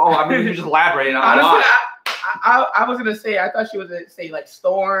elaborate. Well, I mean, you just elaborated on honestly, I was gonna say I thought she was gonna say like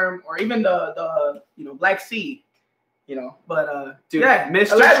Storm or even the Black Sea. But dude, yeah,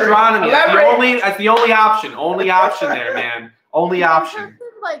 Mr. Astronomy. That's the only option. Only option there, man. Only option.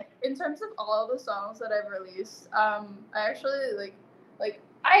 In terms of all the songs that I've released, I actually like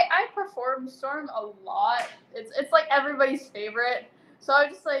I I perform Storm a lot. It's like everybody's favorite. So I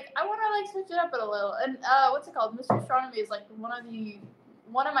was just like, I want to like switch it up a little. And what's it called? Mr. Astronomy is like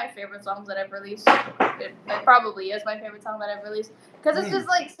one of my favorite songs that I've released. It probably is my favorite song that I've released because it's just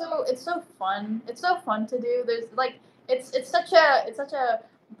like it's so fun. It's so fun to do. There's like it's such a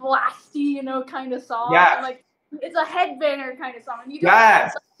blasty, you know, kind of song. Yes. And, like it's a headbanger kind of song. And you don't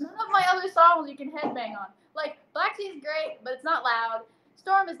Yes. none of my other songs you can headbang on. Like Black Sea is great, but it's not loud.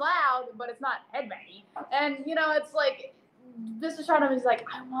 Storm is loud, but it's not headbangy. And you know, it's like this is trying to be like,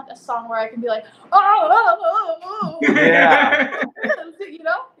 I want a song where I can be like, oh. Yeah. You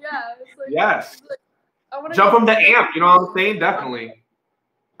know? Yeah. It's like, Yes. it's like, I want to Jump from the amp, you know what I'm saying? Definitely.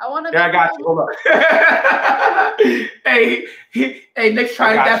 I want to. Yeah, I got you. Hold on. hey, Nick's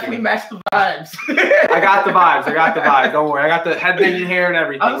trying to definitely match the vibes. I got the vibes. Don't worry. I got the headbanging hair and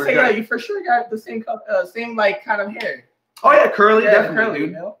everything. I was saying, yeah, you for sure got the same like kind of hair. Oh yeah, curly, definitely, curly, dude.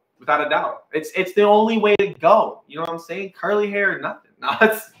 You know? Without a doubt. It's the only way to go. You know what I'm saying? Curly hair, nothing. No,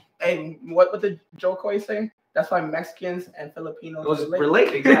 it's. And what did Joe Coy say? That's why Mexicans and Filipinos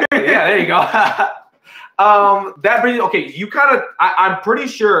relate. Exactly. Yeah, there you go. That brings okay. You kind of. I'm pretty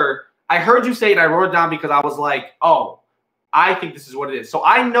sure I heard you say it. And I wrote it down because I was like, oh, I think this is what it is. So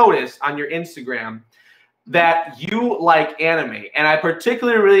I noticed on your Instagram that you like anime, and I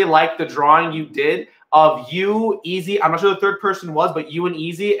particularly really like the drawing you did of you, Easy. I'm not sure the third person was, but you and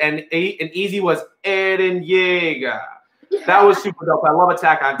Easy, and Easy was Eren Yeager. That was super dope. I love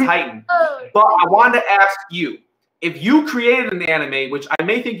Attack on Titan. But I wanted to ask you, if you created an anime, which I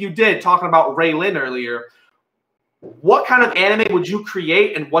may think you did, talking about Raynn earlier, what kind of anime would you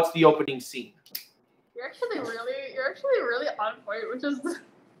create, and what's the opening scene? You're actually really on point, which is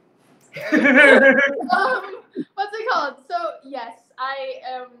scary. What's it called? So yes, I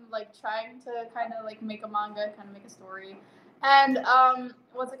am like trying to kind of like make a manga, kind of make a story, and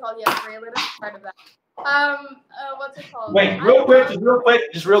what's it called? Yes, Raynn is part of that. What's it called? Wait, real quick.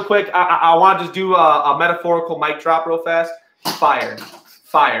 I want to just do a metaphorical mic drop real fast. Fire.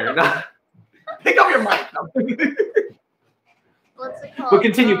 Pick up your mic. What's it called? But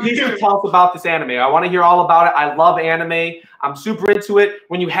continue. Please tell us about this anime. I want to hear all about it. I love anime. I'm super into it.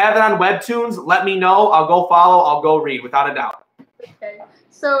 When you have it on Webtoons, let me know. I'll go follow. I'll go read, without a doubt. Okay.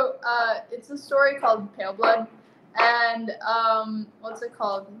 So it's a story called Pale Blood, and what's it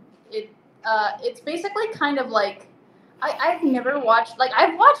called? It's basically kind of like I've never watched, like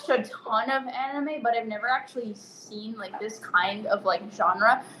I've watched a ton of anime, but I've never actually seen like this kind of like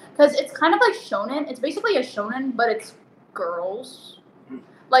genre, because it's kind of like shonen. It's basically a shonen, but it's girls.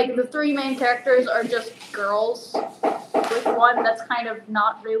 Like the three main characters are just girls, with one that's kind of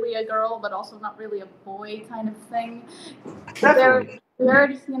not really a girl, but also not really a boy kind of thing. Definitely.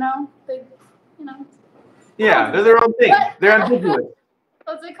 They're you know, they, you know. Yeah, they're their own thing. They're ambiguous.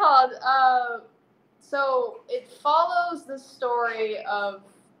 What's it called? So it follows the story of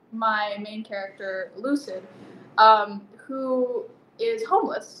my main character, Lucid, who is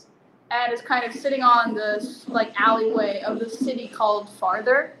homeless and is kind of sitting on this like alleyway of the city called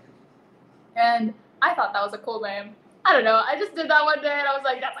Farther. And I thought that was a cool name. I don't know. I just did that one day and I was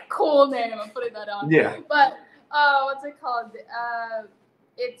like, that's a cool name. I'm putting that on. Yeah. But what's it called?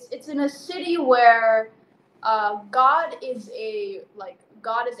 It's in a city where God is a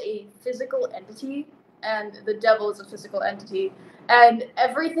physical entity, and the devil is a physical entity, and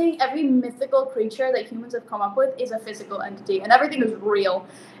every mythical creature that humans have come up with is a physical entity, and everything is real.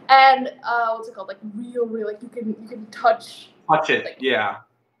 And what's it called? Like real, like you can touch it. Like, yeah.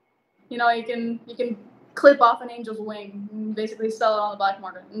 You know, you can clip off an angel's wing and basically sell it on the black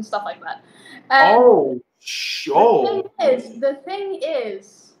market and stuff like that. And the thing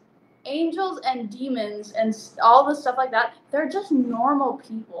is, angels and demons and all the stuff like that, they're just normal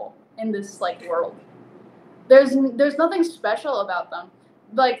people in this like world. There's nothing special about them.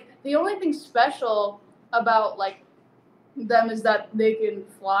 Like the only thing special about like them is that they can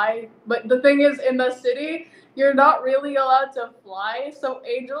fly. But the thing is, in the city, you're not really allowed to fly. So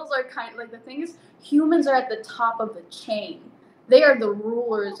angels are kind of like, the thing is, humans are at the top of the chain. They are the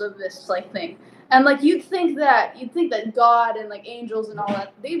rulers of this like thing. And like you'd think that God and like angels and all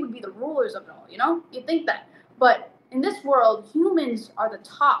that, they would be the rulers of it all, you know? You'd think that. But in this world, humans are the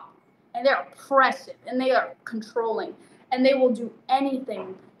top, and they're oppressive, and they are controlling, and they will do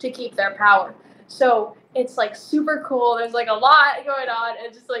anything to keep their power. So it's like super cool. There's like a lot going on.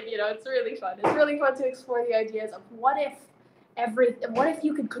 It's just like, you know, it's really fun. It's really fun to explore the ideas of what if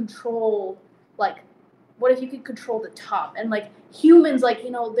you could control the top, and like humans, like,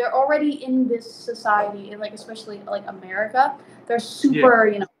 you know, they're already in this society, and like especially like America, they're super,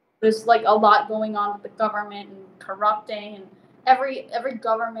 you know, there's like a lot going on with the government and corrupting every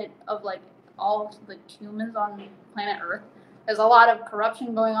government of like all the humans on planet Earth. There's a lot of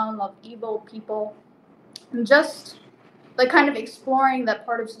corruption going on, a lot of evil people, and just like kind of exploring that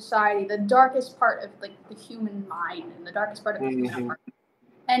part of society, the darkest part of like the human mind and the darkest part of the human heart,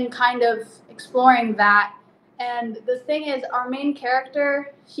 and kind of exploring that. And the thing is, our main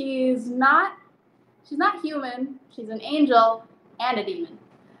character, she's not human. She's an angel and a demon.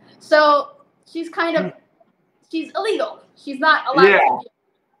 So she's kind of she's illegal. She's not allowed. Yeah.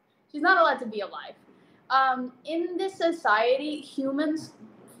 She's not allowed to be alive. In this society, humans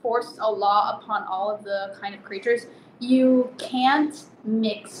forced a law upon all of the kind of creatures. You can't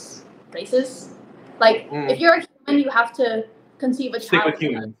mix races. Like, if you're a human, you have to conceive a child. Stick with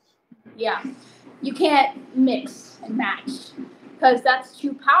humans. Yeah. You can't mix and match because that's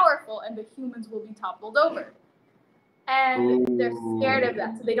too powerful and the humans will be toppled over. And they're scared of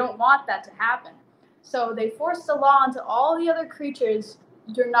that, so they don't want that to happen. So they force the law onto all the other creatures.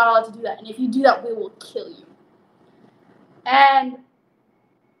 You're not allowed to do that. And if you do that, we will kill you. And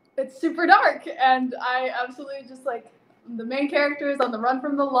it's super dark. And I absolutely just like, the main character is on the run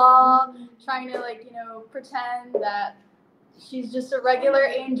from the law, trying to like, you know, pretend that she's just a regular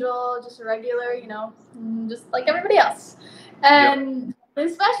angel, just a regular, you know, just like everybody else. And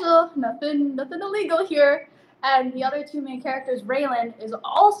nothing special, nothing illegal here. And the other two main characters, Raynn, is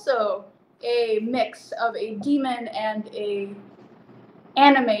also a mix of a demon and a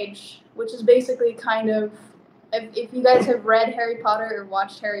animage, which is basically kind of, if you guys have read Harry Potter or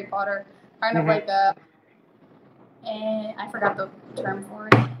watched Harry Potter, kind of like a, I forgot the term for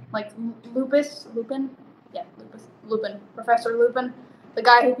it, like Lupin, Professor Lupin, the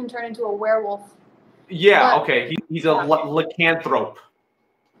guy who can turn into a werewolf. Yeah, but, okay, he's a lycanthrope.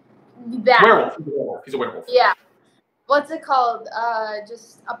 Werewolf. He's a werewolf. Yeah. What's it called?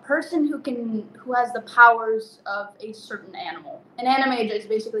 Just a person who has the powers of a certain animal. An animage is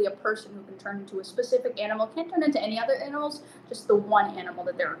basically a person who can turn into a specific animal. Can't turn into any other animals, just the one animal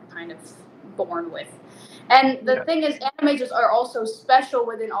that they're kind of born with. And the thing is, animages are also special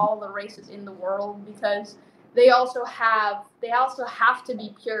within all the races in the world because they also have to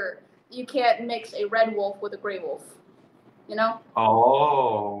be pure. You can't mix a red wolf with a gray wolf. You know?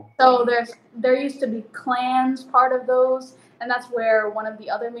 Oh. So there used to be clans part of those, and that's where one of the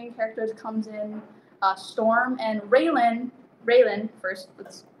other main characters comes in, Storm and Raynn first.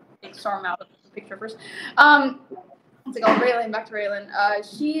 Let's take Storm out of the picture first. What's it called? Raynn, back to Raynn.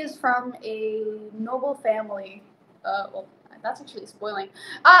 She is from a noble family. Well, that's actually spoiling.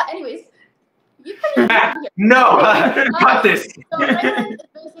 Anyways, you can no, cut this. So Raynn is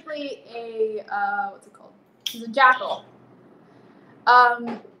basically a what's it called? She's a jackal.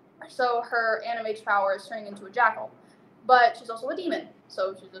 So her animage power is turning into a jackal, but she's also a demon,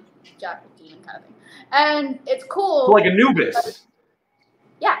 so she's a jackal demon kind of thing. And it's cool. So like Anubis.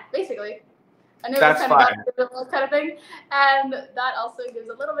 Yeah, basically. Anubis That's kind of thing. And that also gives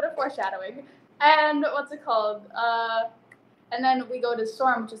a little bit of foreshadowing. And what's it called? And then we go to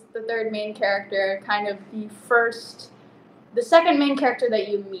Storm, which is the third main character, kind of the second main character that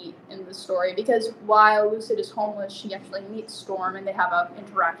you meet in the story, because while Lucid is homeless, she actually meets Storm and they have an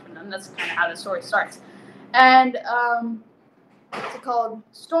interaction, and that's kind of how the story starts. And what's it called?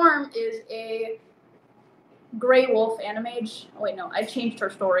 Storm is a gray wolf animage. Oh wait, no, I changed her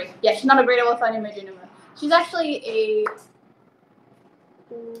story. Yeah, she's not a gray wolf animage anymore. She's actually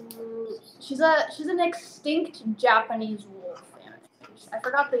she's an extinct Japanese wolf animage. I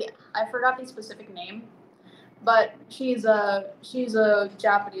forgot the specific name. But she's a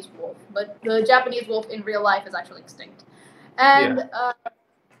Japanese wolf. But the Japanese wolf in real life is actually extinct. And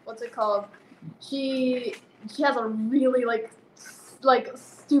what's it called? She has a really like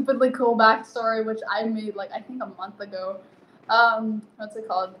stupidly cool backstory, which I made like I think a month ago. What's it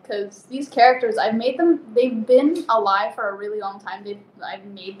called? Because these characters, I've made them. They've been alive for a really long time. I've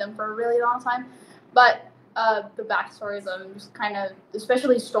made them for a really long time, but. The backstories of just kind of,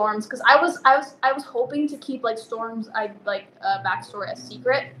 especially Storm's, because I was hoping to keep like Storm's backstory a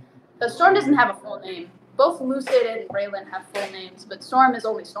secret, but Storm doesn't have a full name. Both Lucid and Raynn have full names, but Storm is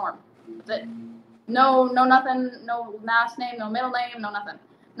only Storm. That's it. No nothing, no last name, no middle name, no nothing,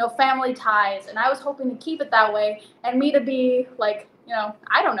 no family ties, and I was hoping to keep it that way, and me to be like, you know,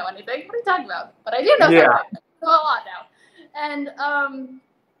 I don't know anything. What are you talking about? But I do know something. I know a lot now. And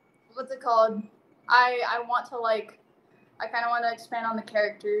what's it called? I want to I kind of want to expand on the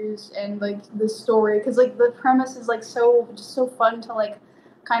characters and like the story, because like the premise is like so fun to like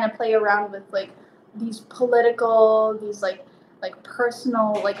kind of play around with like these political, these like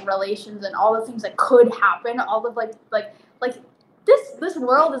personal like relations and all the things that could happen, all of like this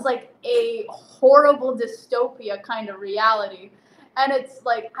world is like a horrible dystopia kind of reality. And it's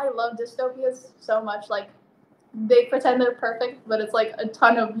like, I love dystopias so much. Like, they pretend they're perfect, but it's like a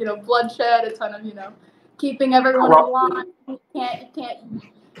ton of, bloodshed, a ton of, keeping everyone in line.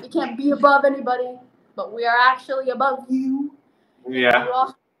 You can't be above anybody, but we are actually above you. Yeah. You're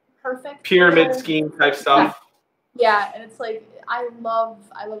all perfect. Pyramid scheme type stuff. Yeah, and it's like, I love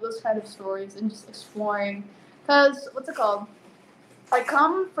those kind of stories and just exploring. Cause what's it called? I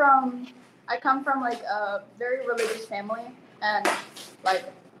come from like a very religious family, and like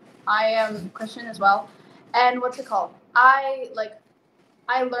I am Christian as well. And what's it called? I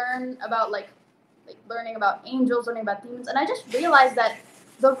learn about learning about angels, learning about demons, and I just realized that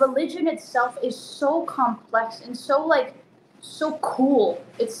the religion itself is so complex and so cool.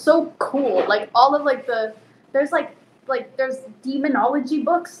 It's so cool. Like all of there's there's demonology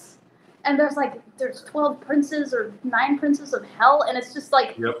books, and there's 12 princes or 9 princes of hell, and it's just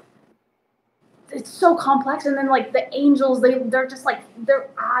like, yep. It's so complex. And then like the angels, they're just like their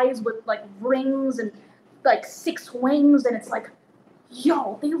eyes with like rings and like 6 wings, and it's like,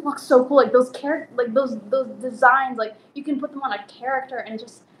 yo, they look so cool. Like those those designs, like you can put them on a character, and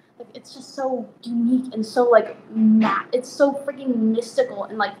just like it's just so unique and so like it's so freaking mystical.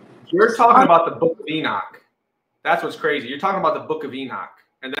 And like, you're talking about the Book of Enoch. That's what's crazy. You're talking about the Book of Enoch,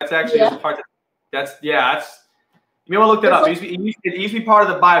 and that's actually the part that's you may want to look that up. It used to be part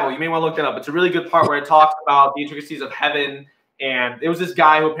of the Bible. You may want to look that up. It's a really good part where it talks about the intricacies of heaven. And it was this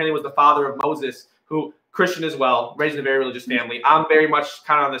guy who apparently was the father of Moses, who Christian as well, raised in a very religious family. I'm very much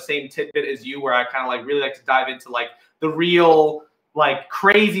kind of on the same tidbit as you, where I kind of like really like to dive into like the real like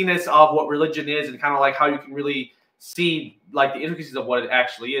craziness of what religion is, and kind of like how you can really see like the intricacies of what it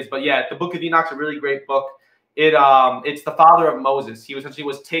actually is. But yeah, the Book of Enoch's a really great book. It's the father of Moses. He essentially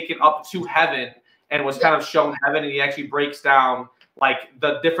was taken up to heaven and was kind of shown heaven, and he actually breaks down like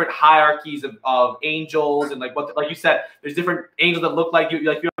the different hierarchies of angels, and like like you said, there's different angels that look like you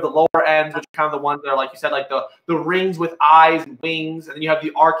have the lower ends, which are kind of the ones that are, like you said, like the rings with eyes and wings, and then you have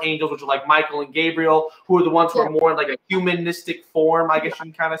the archangels, which are like Michael and Gabriel, who are the ones who are more in like a humanistic form, I guess you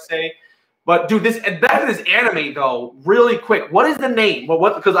can kind of say. But dude, back to this anime though, really quick. What is the name?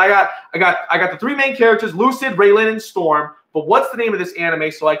 Well, because I got the 3 main characters, Lucid, Raynn, and Storm. But what's the name of this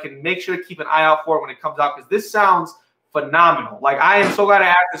anime, so I can make sure to keep an eye out for it when it comes out? Because this sounds phenomenal. Like, I am so glad I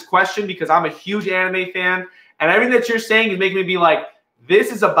asked this question, because I'm a huge anime fan, and everything that you're saying is making me be like,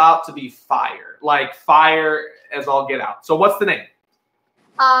 this is about to be fire. Like fire as all get out. So what's the name?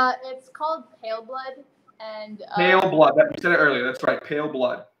 It's called Pale Blood. And Pale Blood. You said it earlier. That's right. Pale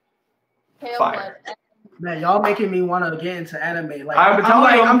Blood. Pale Fire. Blood. Man, y'all making me want to get into anime. Like,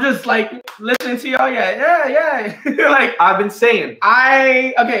 I'm just like listening to y'all. Yeah. Like, I've been saying.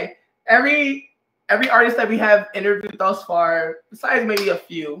 Every artist that we have interviewed thus far, besides maybe a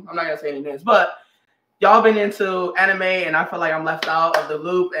few, I'm not gonna say any names, but y'all been into anime, and I feel like I'm left out of the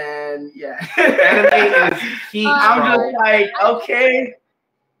loop. And yeah, anime is heat. I'm just like, okay,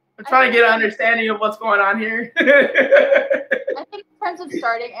 I'm trying to get an understanding of what's going on here. I think in terms of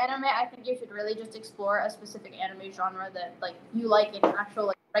starting anime, I think you should really just explore a specific anime genre that like you like in actual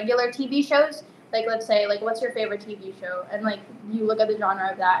like regular TV shows. Like, let's say, like, what's your favorite TV show? And like you look at the genre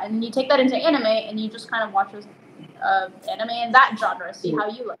of that, and then you take that into anime, and you just kind of watch those anime in that genre, see how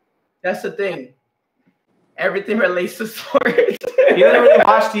you like. That's the thing. Everything relates to sports. He doesn't really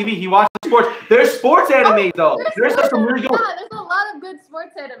watch TV. He watches sports. There's sports anime though. There's some really good. Yeah, there's a lot of good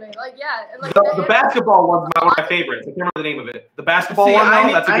sports anime. Like, yeah, like the basketball one's one of my favorites. I can't remember the name of it. The basketball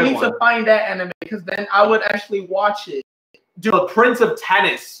one. That's a good one. I need to find that anime, because then I would actually watch it. Dude, Prince of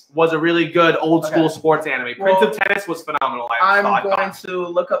Tennis was a really good old school sports anime. Prince of Tennis was phenomenal. I'm going to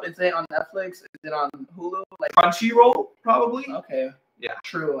look up. Is it on Netflix? Is it on Hulu? Like Crunchyroll, probably. Okay. Yeah.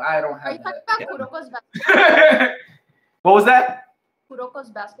 True. I don't have that. Are you talking about Kuroko's basketball? What was that? Kuroko's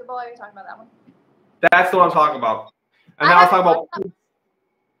basketball. Are you talking about that one? That's the one I'm talking about. And now I'm talking about.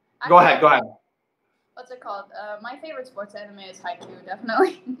 Go ahead. What's it called? My favorite sports anime is Haikyuu,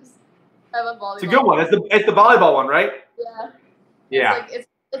 definitely. I love volleyball. It's a good one. It's the volleyball one, right? Yeah. Yeah.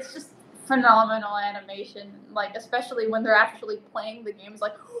 It's just phenomenal animation. Like, especially when they're actually playing the games.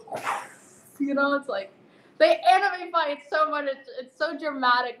 Like, it's like they anime fight so much. It's so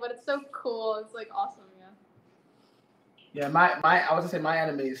dramatic, but it's so cool. It's like awesome. Yeah, I was gonna say my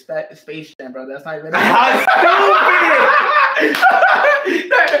anime is Space Jam, bro. That's not even. That's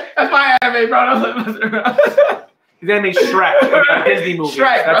my anime, bro. His anime Shrek, Disney movie.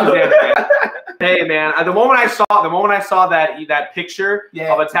 Shrek, that's bro. his anime. Hey man, the moment I saw that picture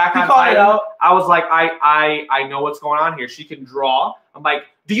of Attack on Titan, I was like, I know what's going on here. She can draw. I'm like,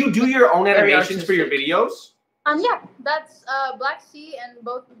 do you do your own animations for your videos? Yeah, that's Black Sea, and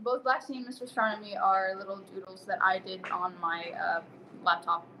both Black Sea and Mr. Astronomy are little doodles that I did on my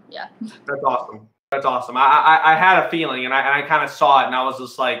laptop. Yeah. That's awesome. That's awesome. I had a feeling, and I kind of saw it, and I was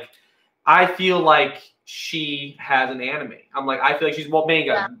just like, I feel like she has an anime. I'm like, I feel like she's manga.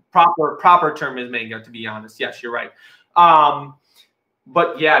 Yeah. Proper term is manga, to be honest. Yes, you're right.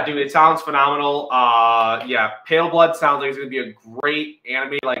 But yeah, dude, it sounds phenomenal. Yeah, Pale Blood sounds like it's gonna be a great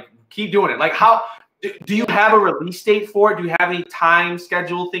anime. Like, keep doing it. Like, how do you have a release date for it? Do you have any time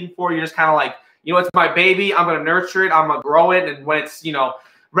schedule thing for it? You're just kind of like, you know, it's my baby. I'm gonna nurture it. I'm gonna grow it, and when it's, you know,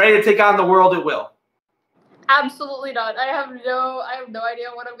 ready to take on the world, it will. Absolutely not. I have no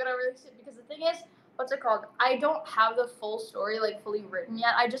idea when I'm gonna release it, because the thing is, what's it called? I don't have the full story like fully written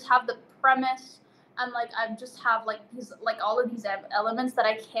yet. I just have the premise, and like I just have like these, like all of these elements that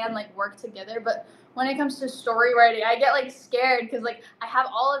I can like work together. But when it comes to story writing, I get like scared, because like I have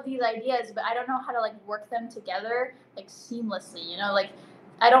all of these ideas, but I don't know how to like work them together like seamlessly. You know, like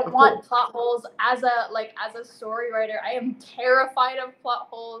I don't want plot holes as a story writer. I am terrified of plot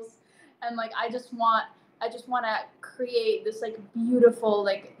holes, and like I just want to create this like beautiful,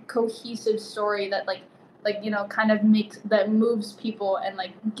 like cohesive story that like you know, kind of moves people, and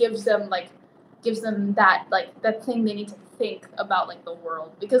like gives them that like that thing they need to think about, like the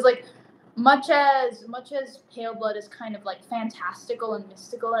world. Because like much as Pale Blood is kind of like fantastical and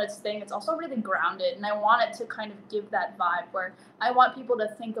mystical in its thing, it's also really grounded, and I want it to kind of give that vibe where I want people to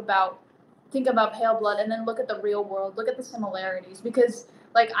think about Pale Blood and then look at the real world, look at the similarities, because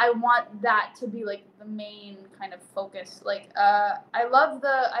like I want that to be like the main kind of focus. Like I love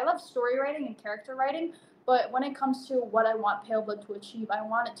story writing and character writing, but when it comes to what I want Pale Blood to achieve, I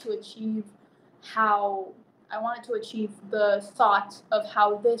want it to achieve the thought of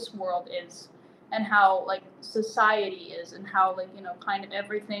how this world is, and how like society is, and how like, you know, kind of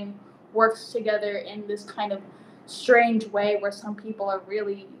everything works together in this kind of strange way where some people are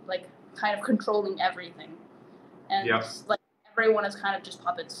really like kind of controlling everything, and like everyone is kind of just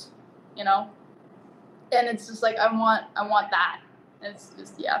puppets, you know. And it's just like I want that. It's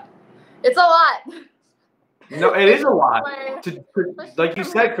just, yeah, it's a lot. No, it is a lot. Like you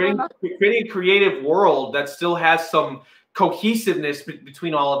said, creating a creative world that still has some cohesiveness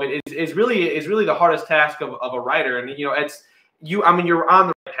between all of it is really the hardest task of a writer. And you know, it's you. I mean, you're on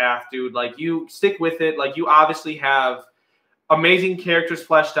the right path, dude. Like, you stick with it. Like, you obviously have amazing characters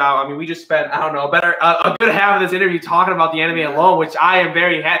fleshed out. I mean, we just spent, I don't know, a good half of this interview talking about the anime alone, which I am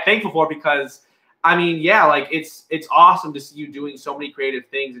very thankful for, because I mean, yeah, like it's awesome to see you doing so many creative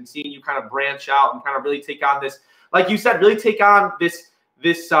things, and seeing you kind of branch out and kind of really take on this, like you said, really take on this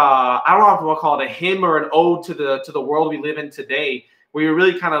I don't know if we'll call it a hymn or an ode to the world we live in today, where you're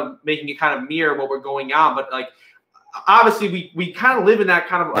really kind of making it kind of mirror what we're going on. But like, obviously we kind of live in that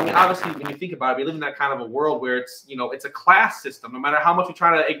kind of, I mean, obviously when you think about it, we live in that kind of a world where it's, you know, it's a class system. No matter how much we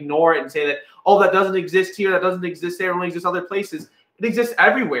try to ignore it and say that, oh, that doesn't exist here, that doesn't exist there, it only exists other places. It exists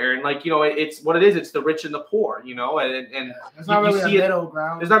everywhere, and like, you know, it's what it is. It's the rich and the poor, you know, and there's not really a middle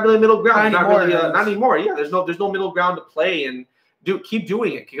ground. There's not really a middle ground. Not anymore. Yeah, there's no middle ground to play, and keep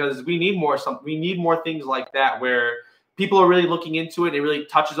doing it, because we need more things like that, where people are really looking into it, and it really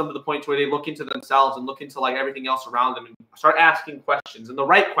touches them to the point where they look into themselves and look into like everything else around them, and start asking questions, and the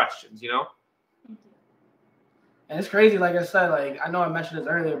right questions, you know. And it's crazy, like I said, like I know I mentioned this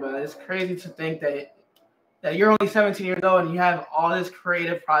earlier, but it's crazy to think that you're only 17 years old and you have all this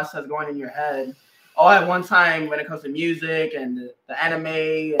creative process going in your head all at one time when it comes to music and the anime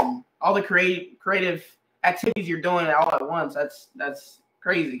and all the creative activities you're doing all at once. That's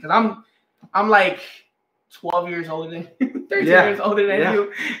crazy, because I'm like 12 years older than 13 years older than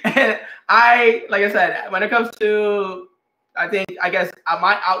you. And like I said, when it comes to, I guess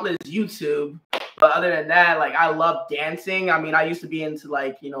my outlet is YouTube. But other than that, like I love dancing. I mean, I used to be into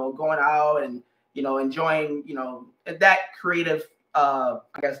like, you know, going out and, you know, enjoying, you know, that creative, I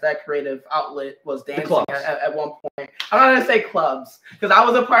guess that creative outlet was dancing at one point. I'm not going to say clubs, because I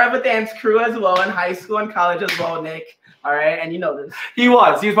was a part of a dance crew as well in high school and college as well, Nick. All right. And you know this. He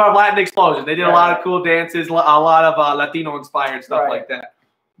was part of Latin Explosion. They did a lot of cool dances, a lot of Latino inspired stuff like that.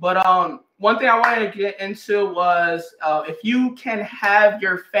 But one thing I wanted to get into was if you can have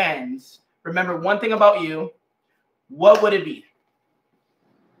your fans remember one thing about you, what would it be?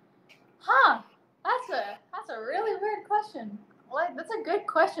 Huh. That's a really weird question. Like, that's a good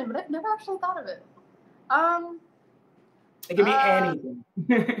question, but I've never actually thought of it. It could be anything.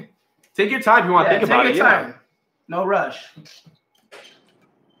 Take your time if you want to think about it. Take your time. No rush.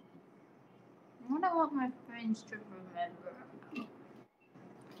 What I want my friends to remember,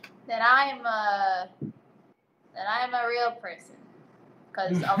 that I am a real person,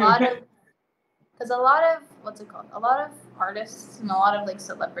 because because a lot of a lot of artists and a lot of like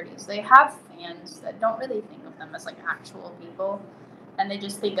celebrities, they have fans that don't really think of them as like actual people, and they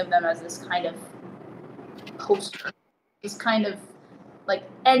just think of them as this kind of poster, this kind of like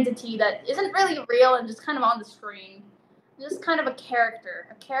entity that isn't really real and just kind of on the screen, just kind of a character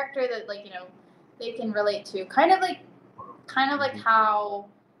that like, you know, they can relate to, kind of like how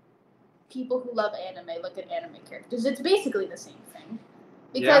people who love anime look at anime characters. It's basically the same thing,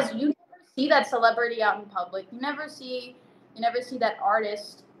 because you never see that celebrity out in public. You never see that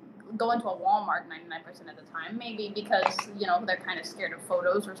artist go into a Walmart 99% of the time. Maybe because, you know, they're kind of scared of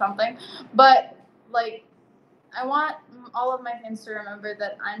photos or something. But like, I want all of my fans to remember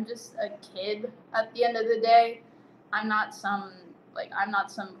that I'm just a kid at the end of the day. I'm not some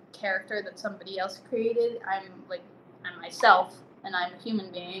character that somebody else created. I'm myself, and I'm a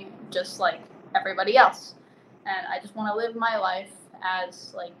human being just like everybody else. And I just want to live my life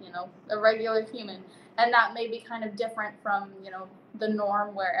as, like, you know, a regular human. And that may be kind of different from, you know, the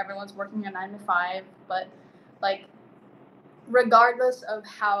norm where everyone's working a 9 to 5, but like, regardless of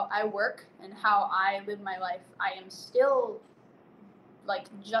how I work and how I live my life, I am still like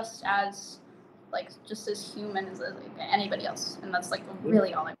just as human as like anybody else, and that's like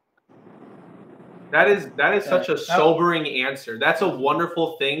really all I want. That is such a sobering answer. That's a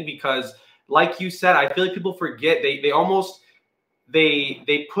wonderful thing, because like you said, I feel like people forget, they almost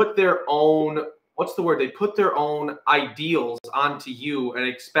they put their own, what's the word? They put their own ideals onto you and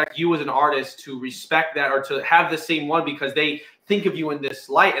expect you as an artist to respect that or to have the same one because they think of you in this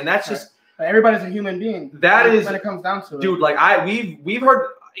light. And that's just, everybody's a human being. That is when it comes down to it. Dude, like we've heard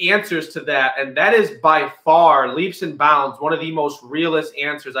answers to that, and that is by far leaps and bounds one of the most realist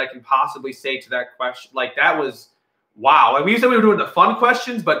answers I can possibly say to that question. Like, that was wow. Like, we said we were doing the fun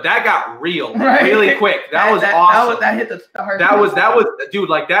questions, but that got real really quick. That was awesome. That hit the heart. That was dude,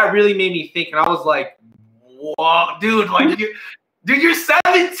 like, that really made me think, and I was like, whoa, dude, like dude, you're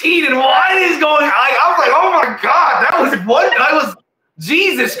 17 and what is going on? I was like, oh my God, that was what I was.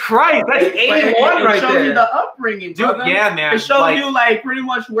 Jesus Christ, that's A1 right there. It shows you the upbringing, dude. Brother. Yeah, man. It shows you like pretty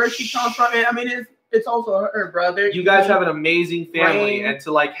much where she comes from. I mean, it's also her brother. You guys have an amazing family, Raynn. And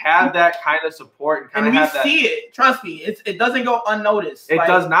to like have that kind of support and kind of have that. And we see it. Trust me, it doesn't go unnoticed. It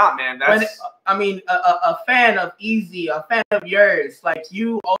does not, man. That's. I mean, a fan of Easy, a fan of yours. Like,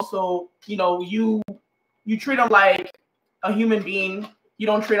 you also, you know, you treat them like a human being. You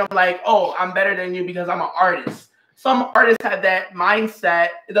don't treat them like, oh, I'm better than you because I'm an artist. Some artists have that mindset.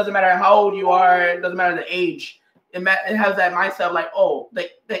 It doesn't matter how old you are. It doesn't matter the age. It has that mindset of like, oh,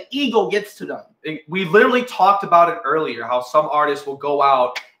 the ego gets to them. We literally talked about it earlier, how some artists will go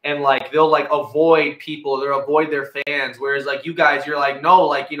out and like they'll like avoid people, they'll avoid their fans. Whereas like you guys, you're like, no,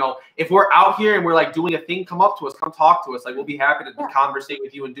 like, you know, if we're out here and we're like doing a thing, come up to us, come talk to us. Like, we'll be happy to conversate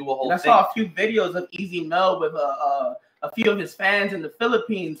with you and do a whole thing. I saw a few videos of Easy Mel with a few of his fans in the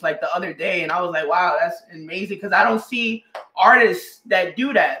Philippines like the other day, and I was like, wow, that's amazing, because I don't see artists that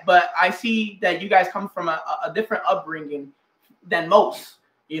do that, but I see that you guys come from a different upbringing than most,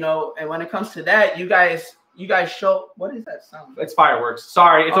 you know. And when it comes to that, you guys show, what is that sound? It's fireworks.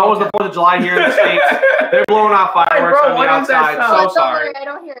 Sorry, it's almost the 4th of July here in the States. They're blowing off fireworks on the outside. So sorry. I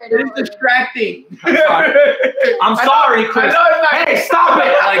don't hear it. It's distracting. I'm sorry. I'm sorry, Chris. Hey, stop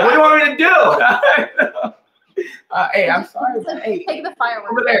it! Like, what do you want me to do? I know. Hey, I'm sorry. Hey, take the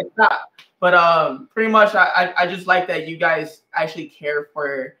fireworks over there. Stop. But pretty much, I just like that you guys actually care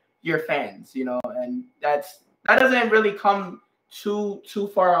for your fans, you know, and that doesn't really come too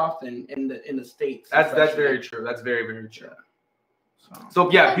far often in the States. That's very true. That's very, very true. So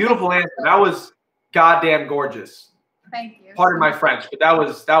yeah, beautiful answer. That was goddamn gorgeous. Thank you. Pardon my French, but that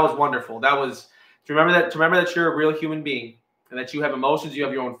was wonderful. That was to remember that you're a real human being and that you have emotions, you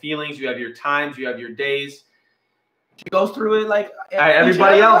have your own feelings, you have your times, you have your days. She goes through it like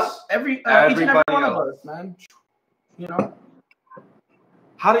everybody else. Each and every one of us, man. You know.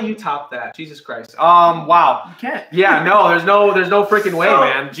 How do you top that? Jesus Christ. Wow. You can't. Yeah, no, there's no freaking way,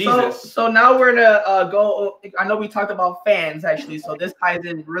 man. Jesus. So now we're gonna go. I know we talked about fans actually, so this ties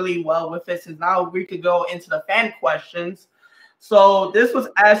in really well with it. Since now we could go into the fan questions. So this was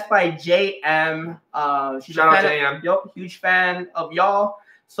asked by JM. She's Shout out JM. Yep, huge fan of y'all.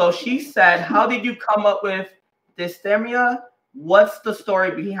 So she said, "How did you come up with dysthymia? What's the story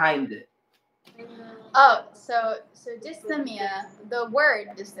behind it?" Oh, so dysthymia, the word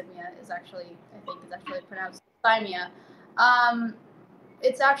dysthymia is actually pronounced dysthymia.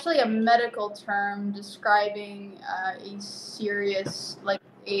 It's actually a medical term describing a serious, like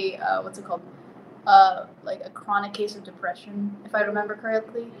a what's it called? Like a chronic case of depression, if I remember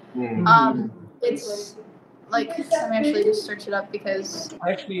correctly. It's Like, let me actually just search it up because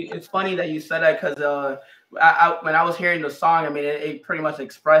Actually, it's funny that you said that because when I was hearing the song, I mean, it pretty much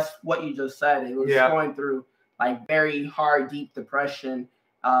expressed what you just said. It was going through like very hard, deep depression.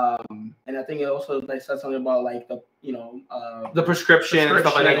 And I think it also like said something about like the the prescription and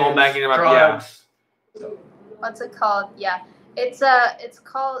stuff like that, going back in about drugs. What's it called? Yeah. It's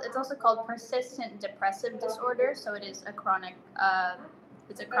also called persistent depressive disorder. So it is a chronic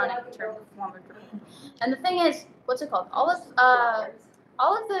it's a chronic form of depression. And the thing is, what's it called? All of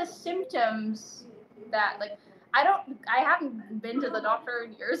the symptoms that like I haven't been to the doctor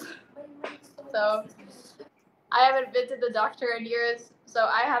in years. So I haven't been to the doctor in years. So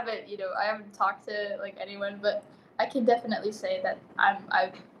I haven't talked to like anyone, but I can definitely say that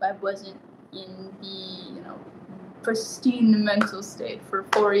I wasn't in the, pristine mental state for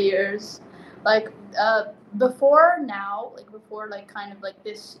 4 years. Like before now, like before like kind of like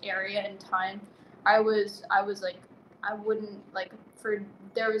this area in time, I was like I wouldn't like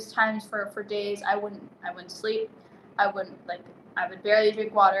there was times for days I wouldn't sleep. I would barely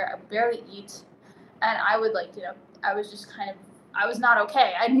drink water, I would barely eat, and I would I was just kind of I was not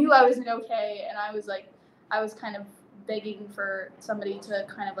okay. I knew I wasn't okay, and I was kind of begging for somebody to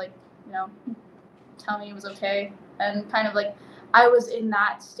kind of like, tell me it was okay. And kind of like I was in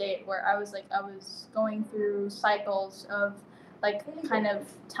that state where I was going through cycles of like kind of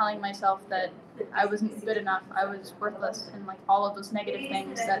telling myself that I wasn't good enough, I was worthless, and like all of those negative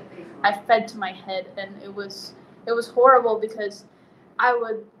things that I fed to my head. And it was horrible because I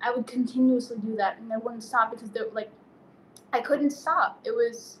would continuously do that, and I wouldn't stop because I couldn't stop. It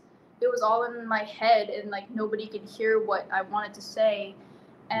was all in my head, and like nobody could hear what I wanted to say.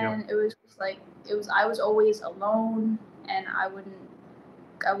 And it was just like I was always alone, and I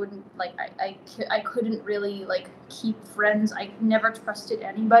couldn't really like keep friends. I never trusted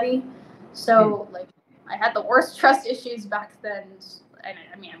anybody. So like I had the worst trust issues back then. And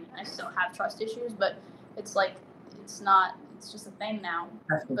I mean I still have trust issues, but it's like it's just a thing now.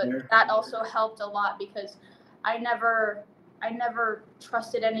 But that also helped a lot because I never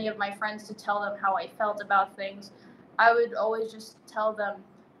trusted any of my friends to tell them how I felt about things. I would always just tell them,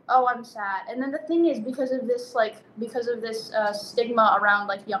 oh, I'm sad. And then the thing is, because of this stigma around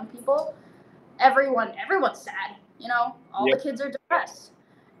like young people, everyone's sad, all the kids are depressed.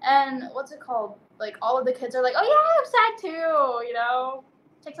 And what's it called? Like all of the kids are like, oh yeah, I'm sad too,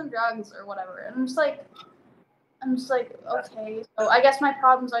 take some drugs or whatever. And I'm just like, okay, so I guess my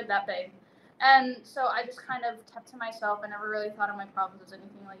problems aren't that big. And so I just kind of kept to myself. I never really thought of my problems as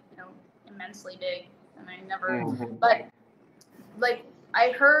anything like, immensely big. And I never, but like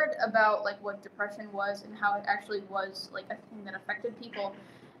I heard about like what depression was and how it actually was like a thing that affected people.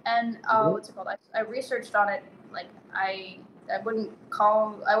 And what's it called? I researched on it. Like I wouldn't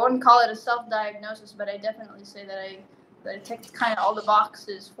call it a self-diagnosis, but I definitely say that I ticked kind of all the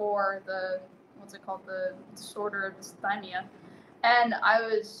boxes for the the disorder of dysthymia. And I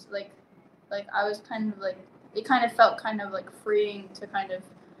was like I was kind of like, it kind of felt kind of like freeing to kind of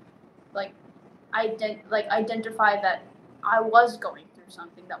like identify that I was going through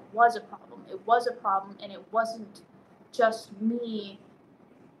something that was a problem. It was a problem, and it wasn't just me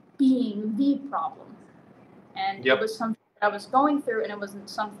being the problem. And it was something that I was going through, and it wasn't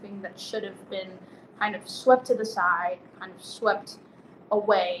something that should have been kind of swept to the side, kind of swept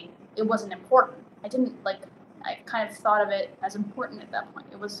away. It wasn't important. I kind of thought of it as important at that point.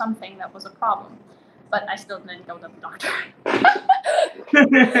 It was something that was a problem, but I still didn't go to the doctor.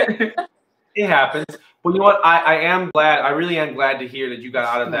 It happens. Well, you know what? I really am glad to hear that you got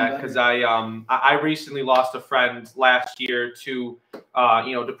out of that, because I recently lost a friend last year to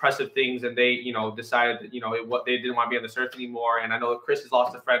depressive things, and they decided that they didn't want to be on this earth anymore. And I know that Chris has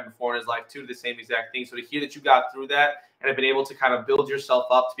lost a friend before in his life too, to the same exact thing. So to hear that you got through that and have been able to kind of build yourself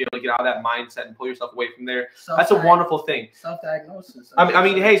up to be able to get out of that mindset and pull yourself away from there, that's a wonderful thing. Self-diagnosis. I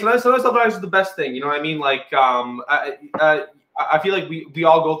mean, hey, sometimes self-diagnosis is the best thing. You know what I mean? Like, I feel like we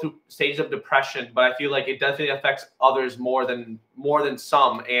all go through stages of depression, but I feel like it definitely affects others more than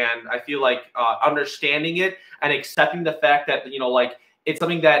some. And I feel like understanding it and accepting the fact that like it's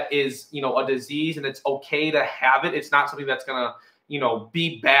something that is a disease, and it's okay to have it. It's not something that's gonna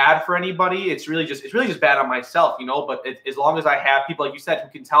be bad for anybody. It's really just bad on myself, But as long as I have people like you said who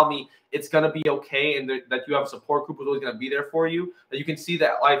can tell me it's gonna be okay, and that you have a support group who's always gonna be there for you, that you can see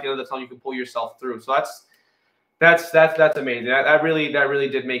that life, that's how you can pull yourself through. So that's amazing. That really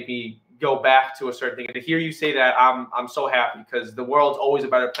did make me go back to a certain thing. And to hear you say that, I'm so happy, because the world's always a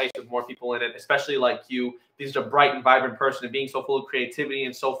better place with more people in it, especially like you. These are a bright and vibrant person, and being so full of creativity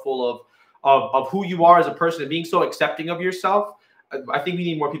and so full of who you are as a person, and being so accepting of yourself. I think we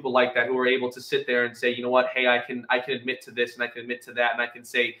need more people like that who are able to sit there and say, you know what, hey, I can admit to this and I can admit to that and I can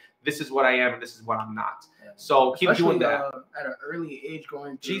say this is what I am and this is what I'm not. Yeah. So keep doing that at an early age,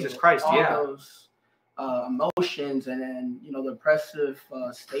 going through Jesus Christ, all those emotions and then the depressive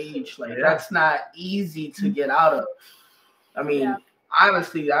stage. Like that's not easy to get out of. I mean,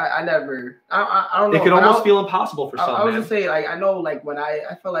 honestly, I never. I don't know. It can almost feel impossible for some. I was gonna say, like, I know, like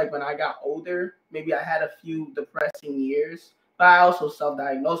I feel like when I got older, maybe I had a few depressing years. But I also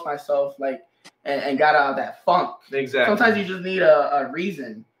self-diagnosed myself, like, and got out of that funk. Exactly. Sometimes you just need a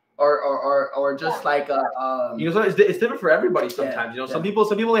reason, or just like a. It's different for everybody. Sometimes some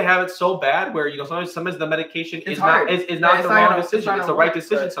people they have it so bad where sometimes the medication is not the wrong decision. It's the right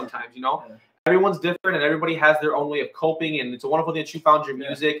decision sometimes. Everyone's different and everybody has their own way of coping. And it's a wonderful thing that you found your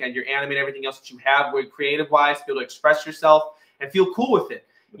music and your anime and everything else that you have, where creative-wise, to be able to express yourself and feel cool with it.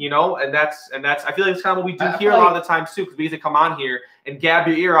 And that's I feel like it's kind of what we do here a lot of the time too, because we get to come on here and gab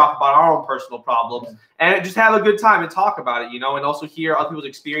your ear off about our own personal problems and just have a good time and talk about it, and also hear other people's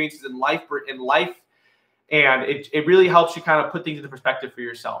experiences in life, and it really helps you kind of put things into perspective for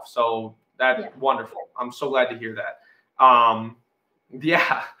yourself. So that's wonderful. I'm so glad to hear that.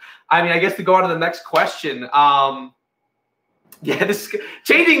 Yeah, I mean, I guess to go on to the next question. Yeah, this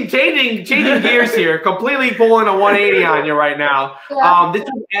changing gears here, completely pulling a 180 on you right now. This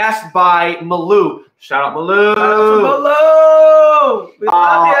was asked by Malou. Shout out Malou. Shout out to Malou. We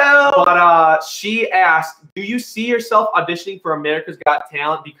love you. But she asked, "Do you see yourself auditioning for America's Got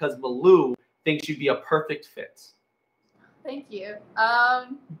Talent? Because Malou thinks you'd be a perfect fit." Thank you.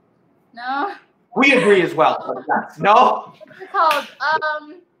 No. We agree as well. No. What's it called?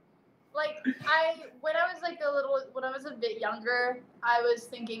 Like when I was a bit younger, I was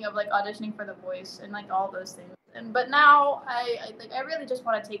thinking of like auditioning for The Voice and like all those things. But now I really just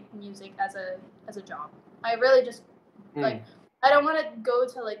want to take music as a job. I really just like I don't want to go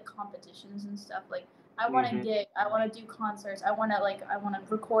to like competitions and stuff. Like I want to gig. I want to do concerts. I want to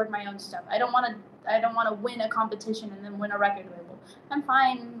record my own stuff. I don't want to win a competition and then win a record label. I'm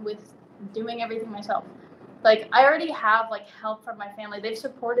fine with doing everything myself. Like I already have like help from my family. They've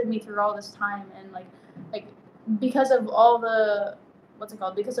supported me through all this time, and like because of all the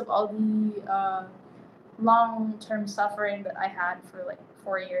long-term suffering that I had for like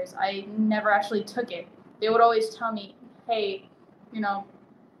 4 years, I never actually took it. They would always tell me, "Hey, if you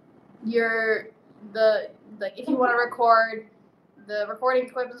want to record, the recording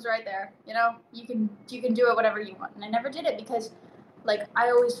equipment's right there. You can do it whatever you want." And I never did it because like I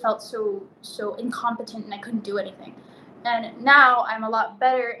always felt so incompetent and I couldn't do anything. And now I'm a lot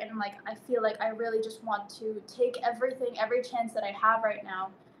better, and like I feel like I really just want to take every chance that I have right now,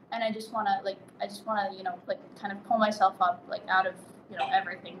 and I just want to kind of pull myself up like out of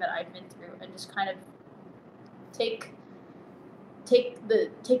everything that I've been through, and just kind of take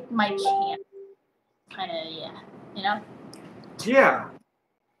my chance, kind of Yeah.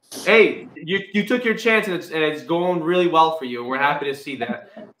 Hey, you took your chance and it's going really well for you, and we're happy to see that.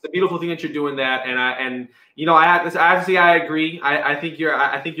 It's a beautiful thing that you're doing that, and I have to say I agree. I think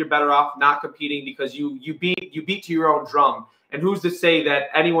you're better off not competing because you beat to your own drum, and who's to say that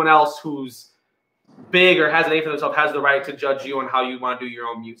anyone else who's big or has a name for themselves has the right to judge you on how you want to do your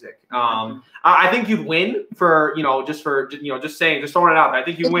own music. I think you'd win just saying, just throwing it out there. I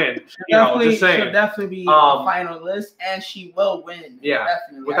think you win. Just saying. She'll definitely be a finalist, and she will win. Yeah,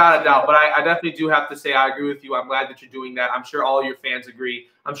 definitely, without a doubt. But I definitely do have to say I agree with you. I'm glad that you're doing that. I'm sure all your fans agree.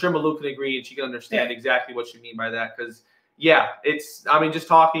 I'm sure Malou can agree, and she can understand exactly what you mean by that. Because just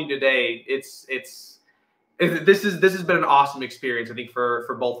talking today, this has been an awesome experience, I think,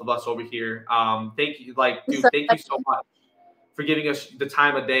 for both of us over here. Thank you, thank you so much for giving us the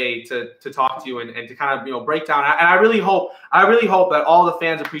time of day to talk to you and to kind of break down. And I really hope that all the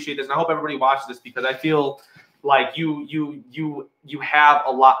fans appreciate this, and I hope everybody watches this because I feel like you have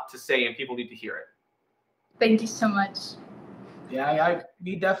a lot to say and people need to hear it. Thank you so much. Yeah,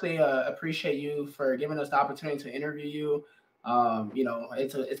 we definitely appreciate you for giving us the opportunity to interview you.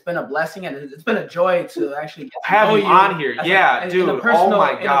 It's been a blessing and it's been a joy to actually get to have you on here. Dude. Oh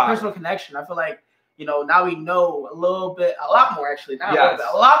my God. In a personal connection. I feel like, now we know a lot more actually.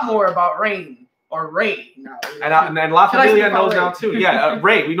 A lot more about Raynn or Ray now. And La Familia knows now too. Yeah,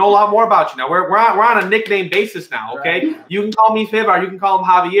 Ray, we know a lot more about you now. We're on a nickname basis now, okay? Right. You can call me Fib or you can call him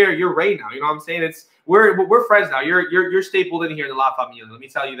Javier. You're Ray now. You know what I'm saying? We're friends now. You're stapled in here in the La Familia. Let me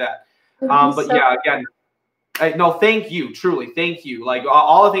tell you that. Again. No, thank you. Truly, thank you. Like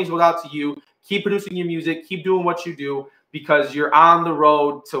all the things go out to you. Keep producing your music. Keep doing what you do because you're on the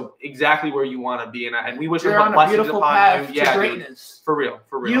road to exactly where you want to be. And we wish you're on a beautiful path to greatness. Dude,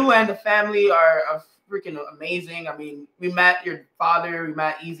 for real. You and the family are freaking amazing. I mean, we met your father, we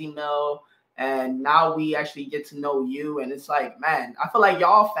met Easy Mill, and now we actually get to know you. And it's like, man, I feel like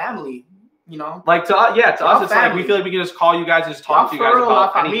y'all family, you know? Like to us, it's family. like we feel like we can just call you guys and just talk to you guys real,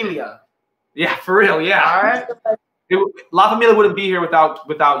 about La anything. Familia. Yeah, for real, yeah. All right. La Familia wouldn't be here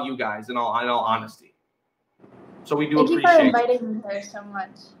without you guys, in all honesty. So we do Thank you for appreciate inviting me here so much.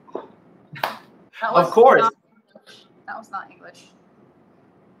 Of course. That was not English.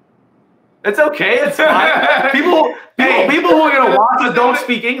 It's okay. It's fine. People who are gonna watch it don't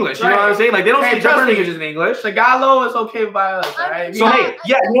speak English. You know what I'm saying? Like they don't speak Japanese English in English. Tagalog is okay by us, right? So hey,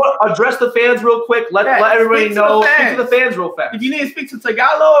 you know what? Address the fans real quick. Let everybody know. Speak to the fans real fast. If you need to speak to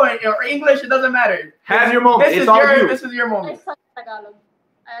Tagalog or English, it doesn't matter. Have your moment. It's all you. This is your moment. I suck at Tagalog.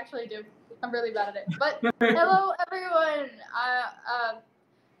 I actually do. I'm really bad at it. But hello, everyone.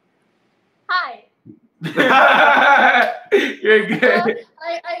 Hi. You're good.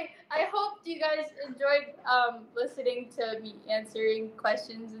 I hope you guys enjoyed listening to me answering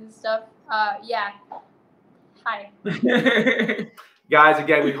questions and stuff. Yeah. Hi. Guys,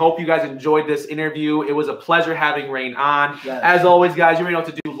 again, we hope you guys enjoyed this interview. It was a pleasure having Raynn on. Yes. As always, guys, you already know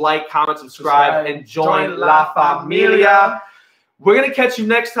what to do. Like, comment, subscribe, and join La Familia. We're going to catch you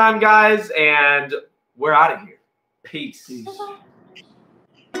next time, guys, and we're out of here. Peace. Peace.